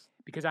me,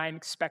 because I am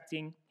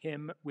expecting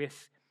him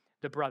with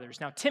the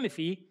brothers." Now,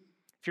 Timothy,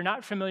 if you're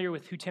not familiar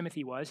with who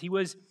Timothy was, he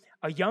was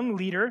a young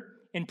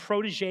leader and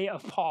protege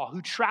of Paul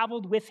who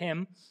traveled with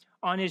him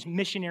on his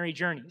missionary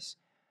journeys.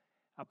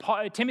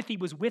 Timothy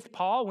was with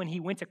Paul when he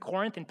went to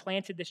Corinth and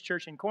planted this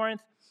church in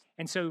Corinth.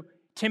 And so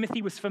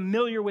Timothy was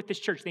familiar with this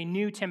church. They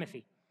knew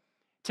Timothy.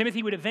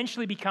 Timothy would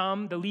eventually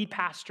become the lead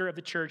pastor of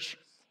the church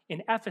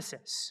in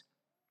Ephesus.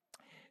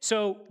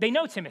 So they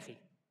know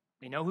Timothy.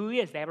 They know who he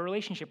is. They have a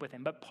relationship with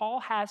him. But Paul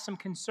has some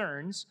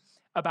concerns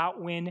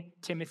about when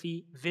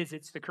Timothy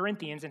visits the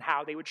Corinthians and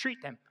how they would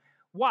treat them.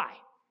 Why?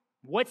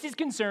 What's his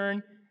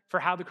concern for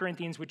how the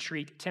Corinthians would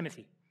treat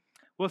Timothy?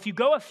 Well, if you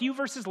go a few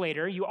verses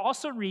later, you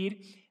also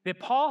read that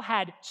Paul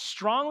had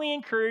strongly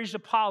encouraged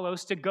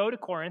Apollos to go to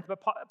Corinth, but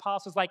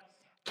Apollos was like,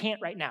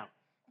 "Can't right now.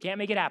 Can't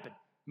make it happen.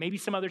 Maybe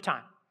some other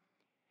time."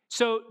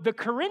 So the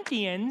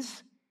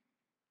Corinthians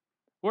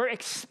were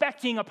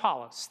expecting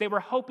Apollos. They were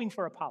hoping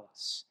for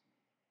Apollos.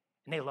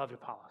 And they loved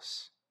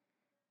Apollos.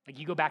 Like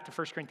you go back to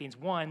 1 Corinthians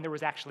 1, there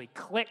was actually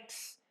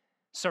cliques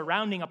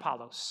surrounding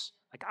Apollos.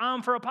 Like,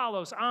 I'm for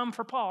Apollos, I'm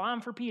for Paul,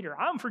 I'm for Peter,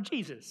 I'm for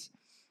Jesus.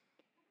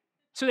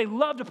 So they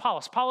loved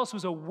Apollos. Apollos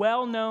was a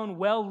well-known,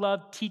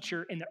 well-loved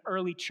teacher in the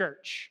early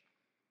church.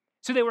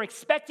 So they were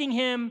expecting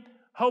him,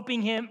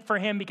 hoping for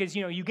him, because,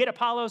 you get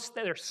Apollos,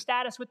 there's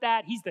status with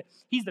that. He's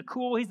the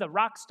cool, he's the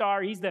rock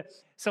star, he's the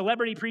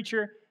celebrity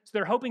preacher. So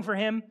they're hoping for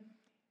him,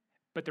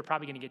 but they're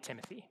probably going to get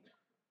Timothy.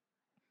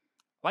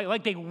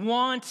 Like they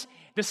want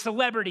the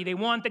celebrity. They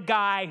want the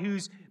guy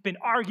who's been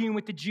arguing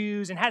with the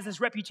Jews and has this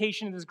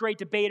reputation as this great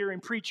debater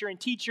and preacher and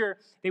teacher.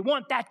 They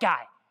want that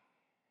guy.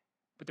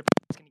 But they're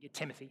probably going to get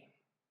Timothy.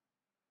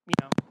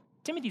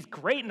 Timothy's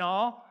great and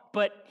all,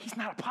 but he's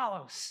not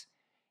Apollos.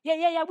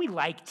 Yeah, we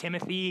like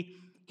Timothy.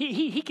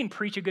 He can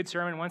preach a good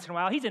sermon once in a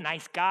while. He's a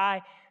nice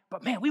guy.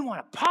 But man, we want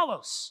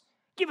Apollos.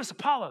 Give us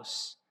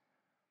Apollos.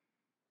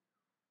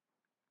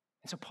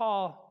 And so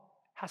Paul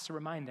has to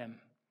remind them,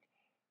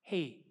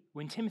 hey,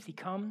 when Timothy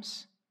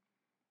comes,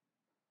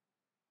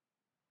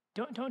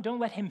 don't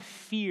let him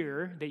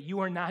fear that you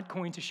are not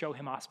going to show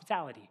him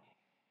hospitality.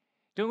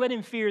 Don't let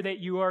him fear that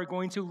you are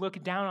going to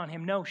look down on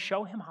him. No,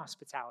 show him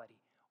hospitality.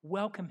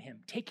 Welcome him.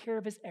 Take care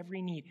of his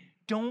every need.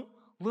 Don't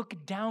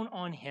look down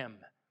on him.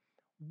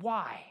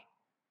 Why?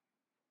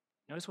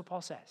 Notice what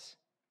Paul says.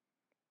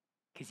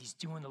 Because he's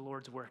doing the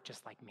Lord's work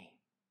just like me.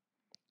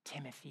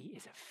 Timothy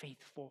is a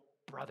faithful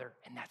brother,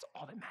 and that's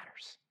all that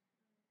matters.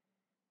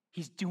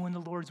 He's doing the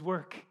Lord's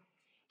work.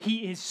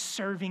 He is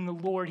serving the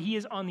Lord. He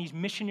is on these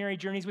missionary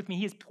journeys with me.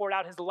 He has poured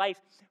out his life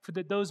for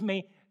that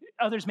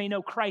others may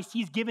know Christ.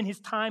 He's given his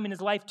time and his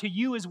life to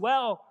you as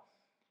well.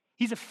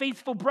 He's a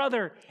faithful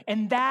brother,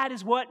 and that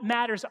is what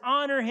matters.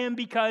 Honor him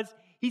because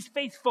he's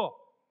faithful.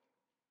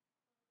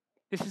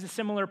 This is a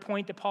similar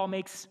point that Paul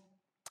makes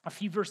a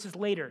few verses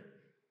later,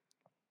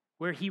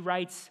 where he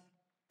writes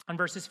on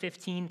verses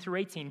 15 through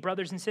 18,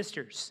 brothers and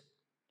sisters,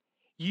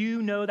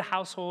 you know the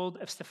household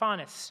of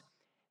Stephanas.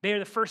 They are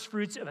the first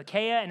fruits of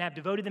Achaia and have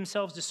devoted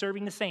themselves to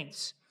serving the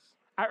saints.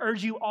 I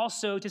urge you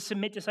also to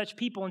submit to such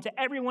people and to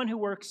everyone who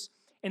works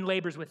and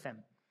labors with them.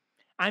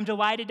 I'm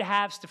delighted to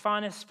have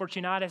Stephanas,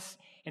 Fortunatus,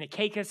 and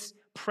Achaicus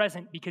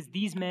present because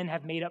these men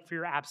have made up for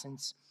your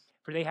absence,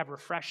 for they have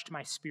refreshed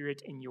my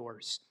spirit and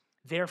yours.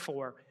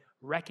 Therefore,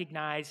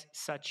 recognize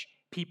such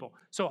people.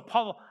 So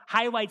Paul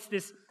highlights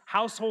this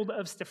household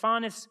of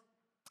Stephanas,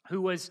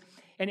 who was,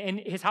 and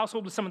his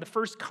household was some of the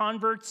first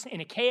converts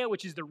in Achaia,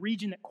 which is the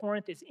region that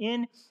Corinth is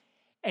in.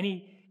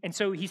 And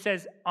so he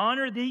says,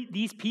 honor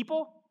these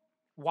people.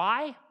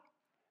 Why?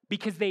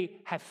 Because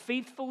they have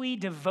faithfully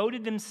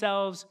devoted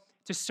themselves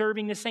to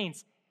serving the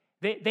saints.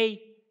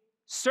 They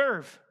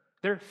serve.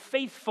 They're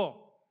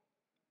faithful.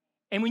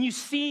 And when you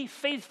see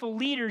faithful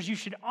leaders, you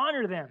should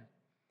honor them.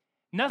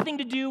 Nothing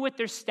to do with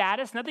their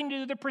status, nothing to do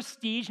with their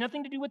prestige,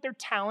 nothing to do with their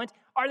talent.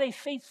 Are they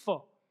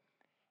faithful?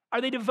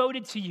 Are they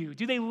devoted to you?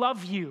 Do they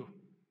love you?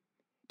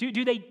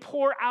 Do they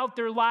pour out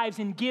their lives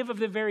and give of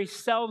their very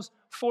selves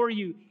for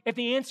you? If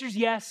the answer is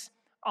yes,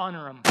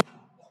 honor them.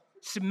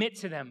 Submit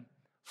to them.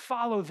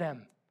 Follow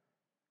them.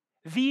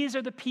 These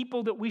are the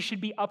people that we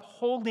should be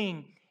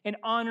upholding and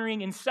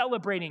honoring and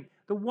celebrating,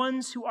 the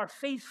ones who are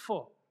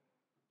faithful.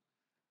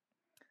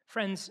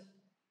 Friends,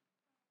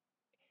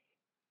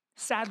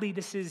 sadly,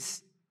 this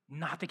is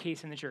not the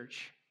case in the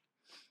church.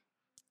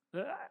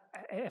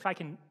 If I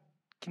can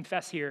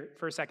confess here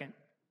for a second,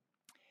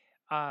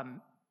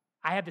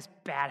 I have this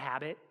bad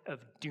habit of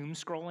doom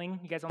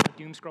scrolling. You guys know what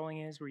doom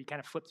scrolling is, where you kind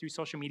of flip through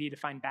social media to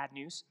find bad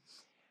news.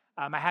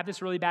 I have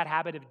this really bad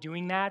habit of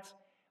doing that,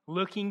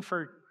 looking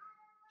for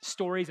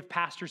stories of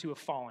pastors who have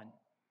fallen.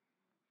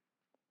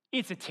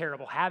 It's a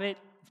terrible habit.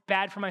 It's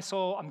bad for my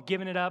soul. I'm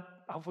giving it up.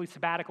 Hopefully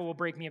sabbatical will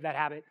break me of that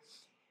habit.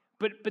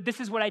 But this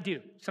is what I do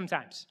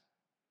sometimes.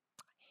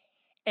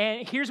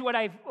 And here's what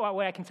I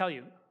can tell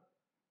you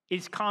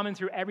is common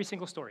through every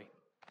single story,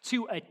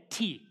 to a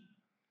T.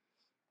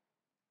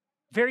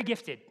 Very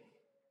gifted,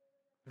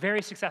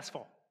 very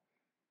successful,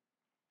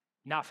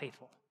 not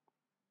faithful.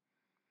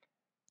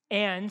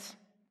 And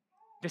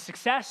the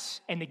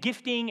success and the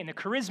gifting and the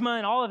charisma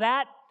and all of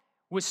that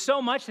was so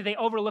much that they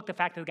overlooked the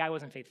fact that the guy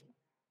wasn't faithful.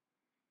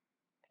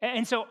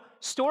 And so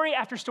story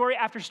after story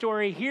after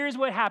story, here's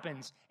what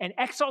happens. An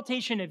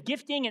exaltation of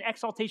gifting, an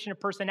exaltation of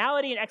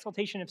personality, an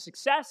exaltation of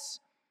success,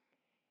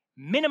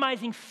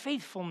 minimizing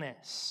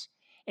faithfulness.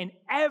 And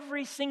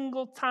every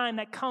single time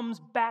that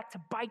comes back to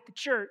bite the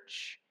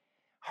church,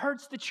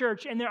 hurts the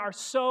church. And there are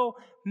so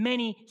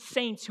many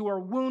saints who are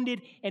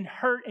wounded and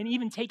hurt and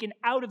even taken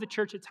out of the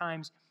church at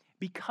times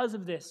because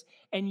of this.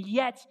 And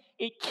yet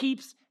it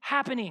keeps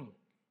happening.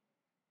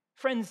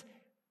 Friends,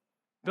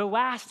 the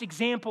last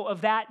example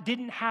of that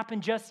didn't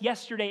happen just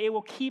yesterday. It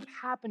will keep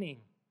happening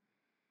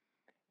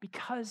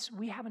because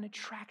we have an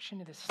attraction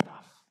to this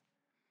stuff.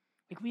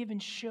 Like we have been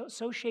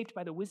so shaped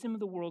by the wisdom of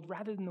the world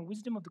rather than the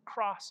wisdom of the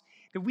cross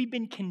that we've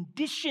been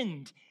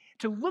conditioned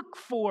to look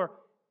for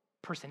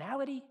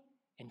personality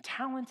and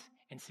talent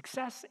and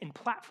success and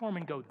platform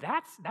and go,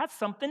 that's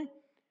something.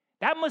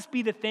 That must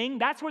be the thing.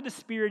 That's where the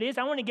Spirit is.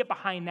 I want to get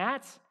behind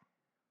that.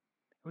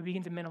 We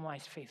begin to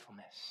minimize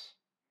faithfulness.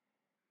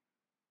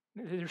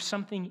 There's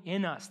something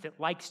in us that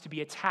likes to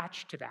be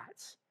attached to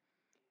that.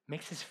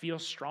 Makes us feel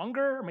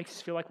stronger, or makes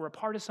us feel like we're a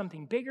part of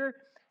something bigger.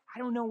 I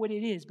don't know what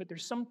it is, but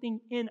there's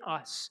something in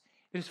us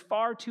that is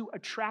far too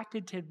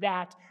attracted to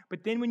that.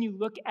 But then when you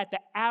look at the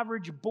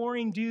average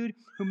boring dude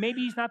who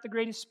maybe he's not the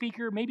greatest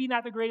speaker, maybe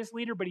not the greatest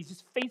leader, but he's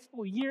just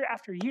faithful year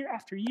after year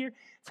after year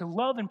to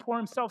love and pour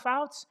himself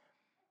out,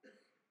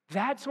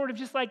 that's sort of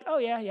just like, oh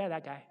yeah,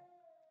 that guy.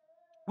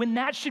 When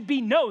that should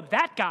be, no,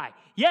 that guy.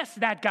 Yes,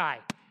 that guy.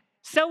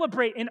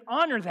 Celebrate and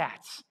honor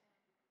that.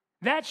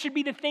 That should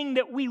be the thing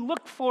that we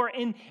look for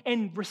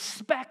and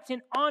respect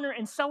and honor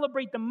and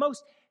celebrate the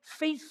most,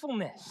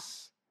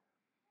 faithfulness.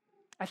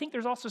 I think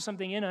there's also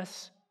something in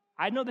us,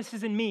 I know this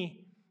is in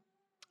me,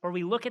 where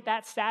we look at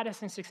that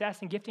status and success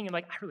and gifting and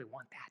like, I really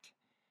want that.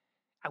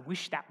 I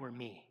wish that were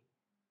me.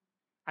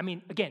 I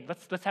mean, again,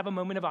 let's have a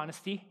moment of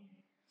honesty.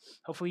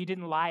 Hopefully you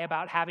didn't lie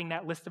about having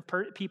that list of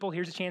people.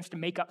 Here's a chance to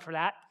make up for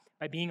that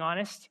by being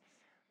honest.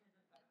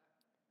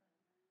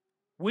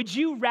 Would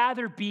you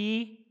rather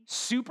be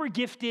super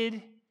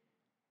gifted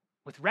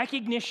with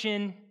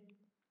recognition,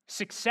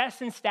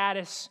 success, and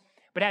status,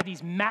 but have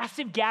these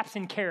massive gaps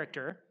in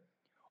character?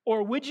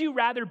 Or would you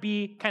rather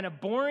be kind of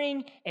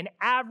boring and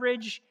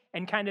average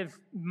and kind of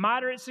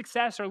moderate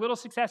success or little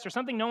success or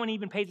something no one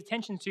even pays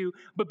attention to,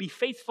 but be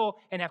faithful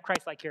and have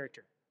Christ-like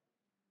character?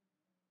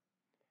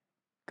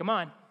 Come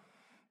on.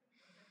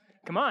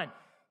 Come on.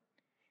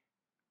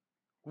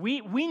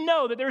 We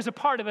know that there's a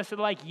part of us that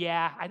like,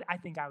 yeah, I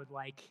think I would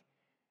like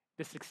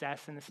the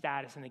success and the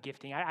status and the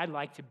gifting. I'd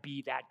like to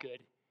be that good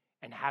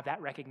and have that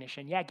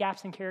recognition. Yeah,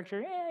 gaps in character.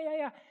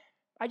 Yeah.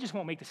 I just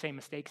won't make the same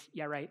mistakes.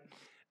 Yeah, right.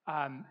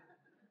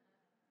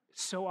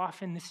 So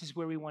often this is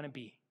where we want to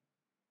be.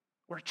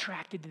 We're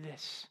attracted to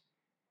this.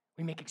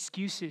 We make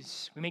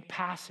excuses. We make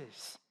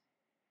passes.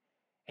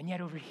 And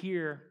yet over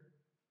here,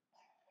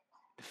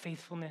 the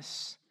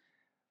faithfulness,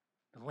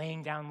 the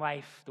laying down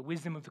life, the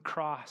wisdom of the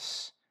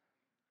cross,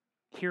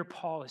 here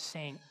Paul is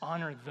saying,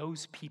 honor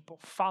those people,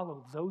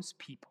 follow those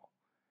people.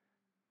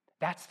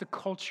 That's the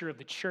culture of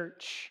the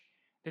church,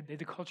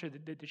 the culture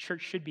that the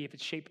church should be if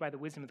it's shaped by the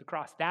wisdom of the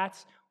cross.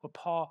 That's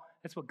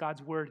what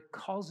God's word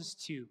calls us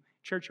to.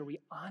 Church, are we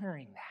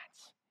honoring that?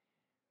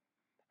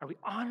 Are we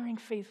honoring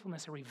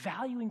faithfulness? Are we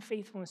valuing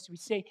faithfulness? Do we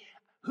say,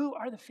 who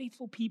are the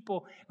faithful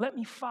people? Let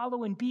me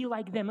follow and be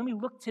like them. Let me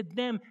look to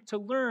them to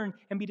learn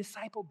and be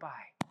discipled by.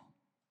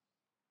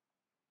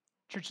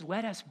 Church,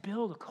 let us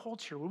build a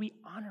culture where we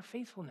honor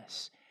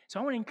faithfulness. So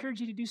I want to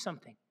encourage you to do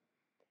something.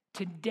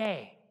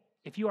 Today,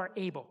 if you are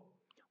able,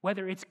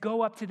 whether it's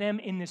go up to them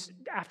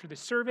after the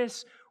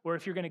service, or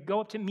if you're going to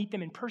go up to meet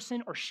them in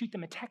person, or shoot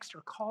them a text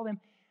or call them,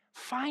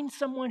 find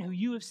someone who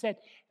you have said,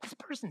 this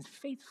person's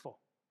faithful.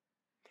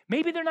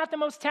 Maybe they're not the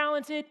most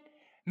talented.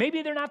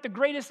 Maybe they're not the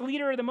greatest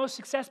leader or the most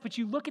success, but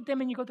you look at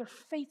them and you go, they're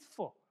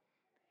faithful.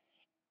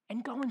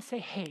 And go and say,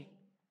 hey,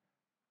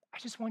 I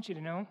just want you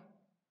to know,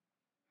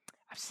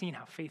 I've seen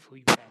how faithful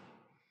you've been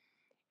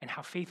and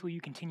how faithful you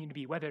continue to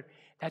be, whether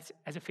that's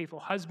as a faithful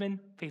husband,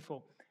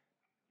 faithful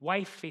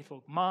wife,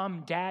 faithful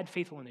mom, dad,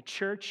 faithful in the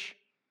church,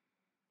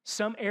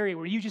 some area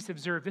where you just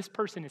observe this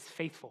person is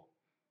faithful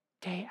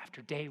day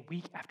after day,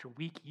 week after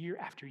week, year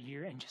after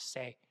year, and just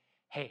say,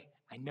 hey,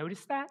 I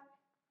noticed that.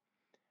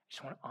 I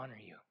just want to honor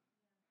you.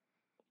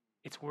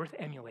 It's worth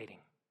emulating.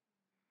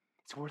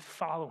 It's worth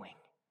following.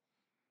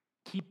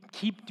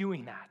 Keep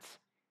doing that.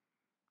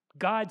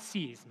 God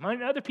sees.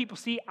 Other people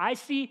see, I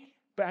see,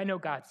 but I know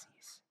God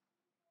sees.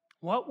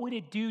 What would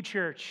it do,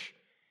 church?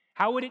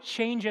 How would it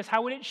change us?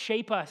 How would it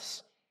shape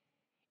us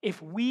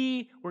if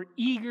we were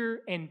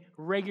eager and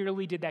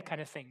regularly did that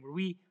kind of thing, where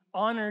we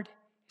honored,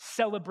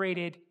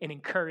 celebrated, and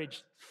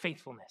encouraged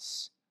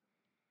faithfulness,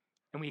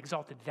 and we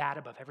exalted that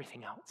above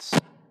everything else?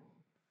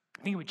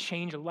 I think it would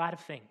change a lot of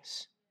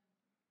things.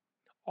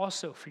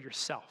 Also for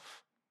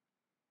yourself.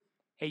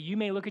 Hey, you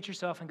may look at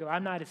yourself and go,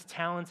 I'm not as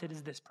talented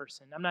as this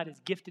person. I'm not as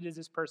gifted as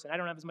this person. I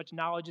don't have as much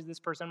knowledge as this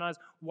person. I'm not as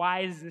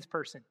wise as this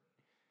person.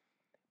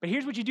 But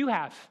here's what you do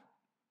have.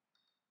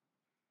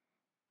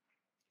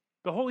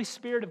 The Holy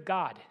Spirit of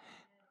God.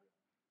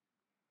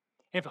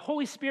 And if the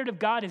Holy Spirit of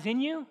God is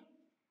in you,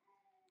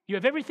 you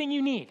have everything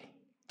you need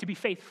to be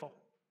faithful.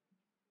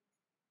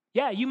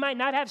 Yeah, you might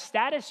not have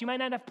status. You might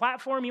not have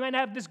platform. You might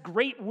not have this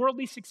great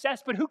worldly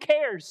success, but who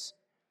cares?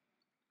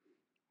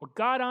 What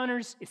God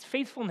honors is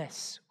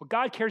faithfulness. What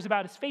God cares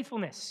about is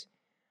faithfulness.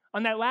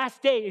 On that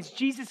last day, is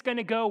Jesus going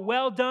to go,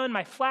 well done,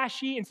 my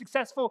flashy and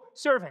successful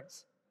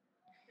servants?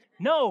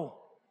 No.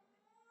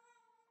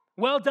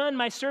 Well done,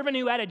 my servant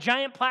who had a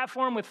giant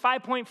platform with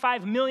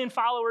 5.5 million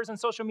followers on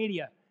social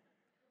media?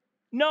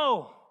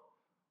 No.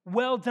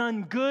 Well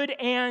done, good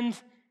and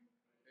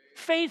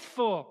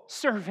faithful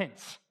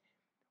servants.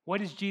 What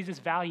does Jesus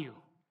value?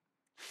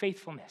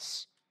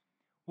 Faithfulness.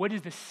 What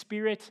is the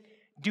Spirit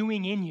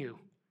doing in you?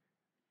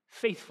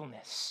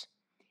 Faithfulness.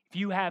 If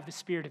you have the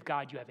Spirit of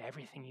God, you have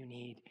everything you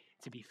need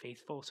to be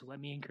faithful. So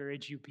let me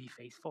encourage you, be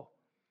faithful.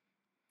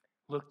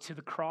 Look to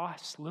the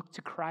cross. Look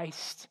to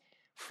Christ.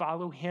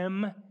 Follow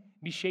him.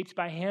 Be shaped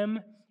by him.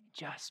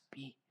 Just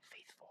be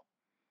faithful.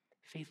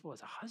 Faithful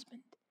as a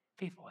husband.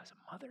 Faithful as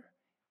a mother,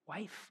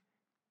 wife,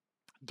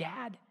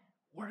 dad,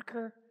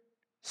 worker,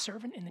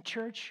 servant in the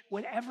church.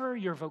 Whatever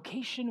your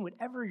vocation,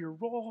 whatever your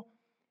role,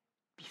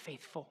 be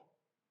faithful.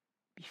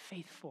 Be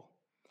faithful.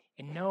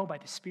 And know by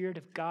the Spirit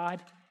of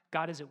God,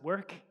 God is at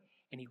work,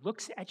 and he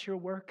looks at your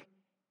work,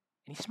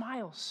 and he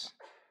smiles.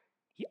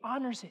 He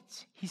honors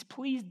it. He's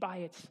pleased by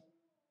it.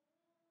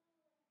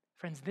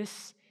 Friends,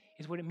 this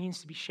is what it means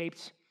to be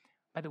shaped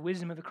by the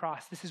wisdom of the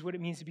cross. This is what it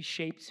means to be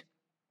shaped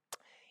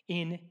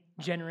in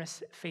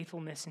generous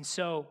faithfulness. And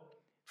so,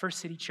 First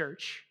City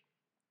Church,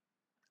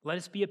 let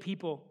us be a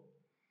people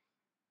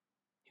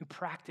who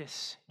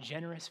practice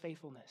generous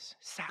faithfulness,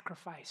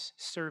 sacrifice,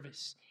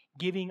 service,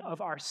 giving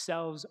of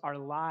ourselves, our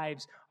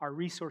lives, our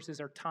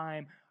resources, our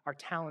time, our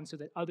talents, so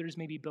that others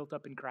may be built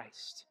up in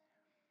Christ.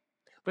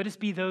 Let us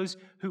be those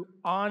who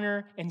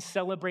honor and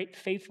celebrate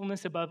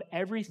faithfulness above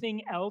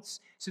everything else,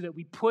 so that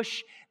we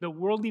push the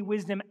worldly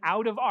wisdom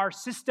out of our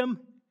system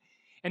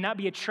and not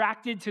be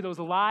attracted to those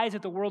lies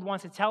that the world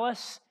wants to tell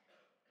us.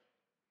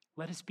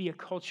 Let us be a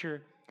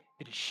culture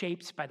that is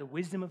shaped by the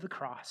wisdom of the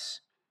cross.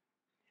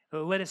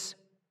 Let us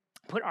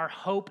put our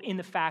hope in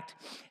the fact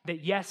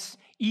that, yes,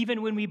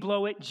 even when we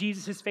blow it,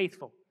 Jesus is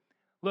faithful.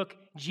 Look,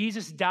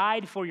 Jesus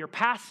died for your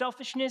past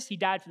selfishness. He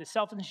died for the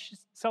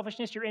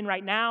selfishness you're in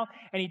right now,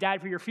 and he died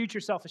for your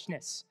future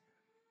selfishness.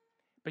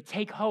 But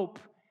take hope.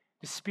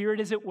 The Spirit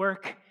is at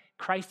work.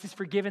 Christ has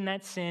forgiven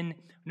that sin.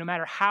 No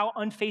matter how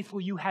unfaithful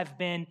you have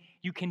been,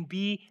 you can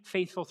be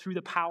faithful through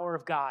the power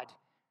of God.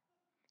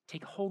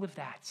 Take hold of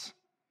that.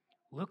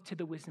 Look to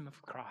the wisdom of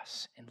the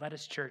cross, and let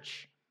us,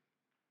 church,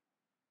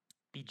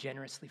 be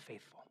generously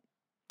faithful.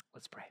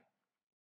 Let's pray.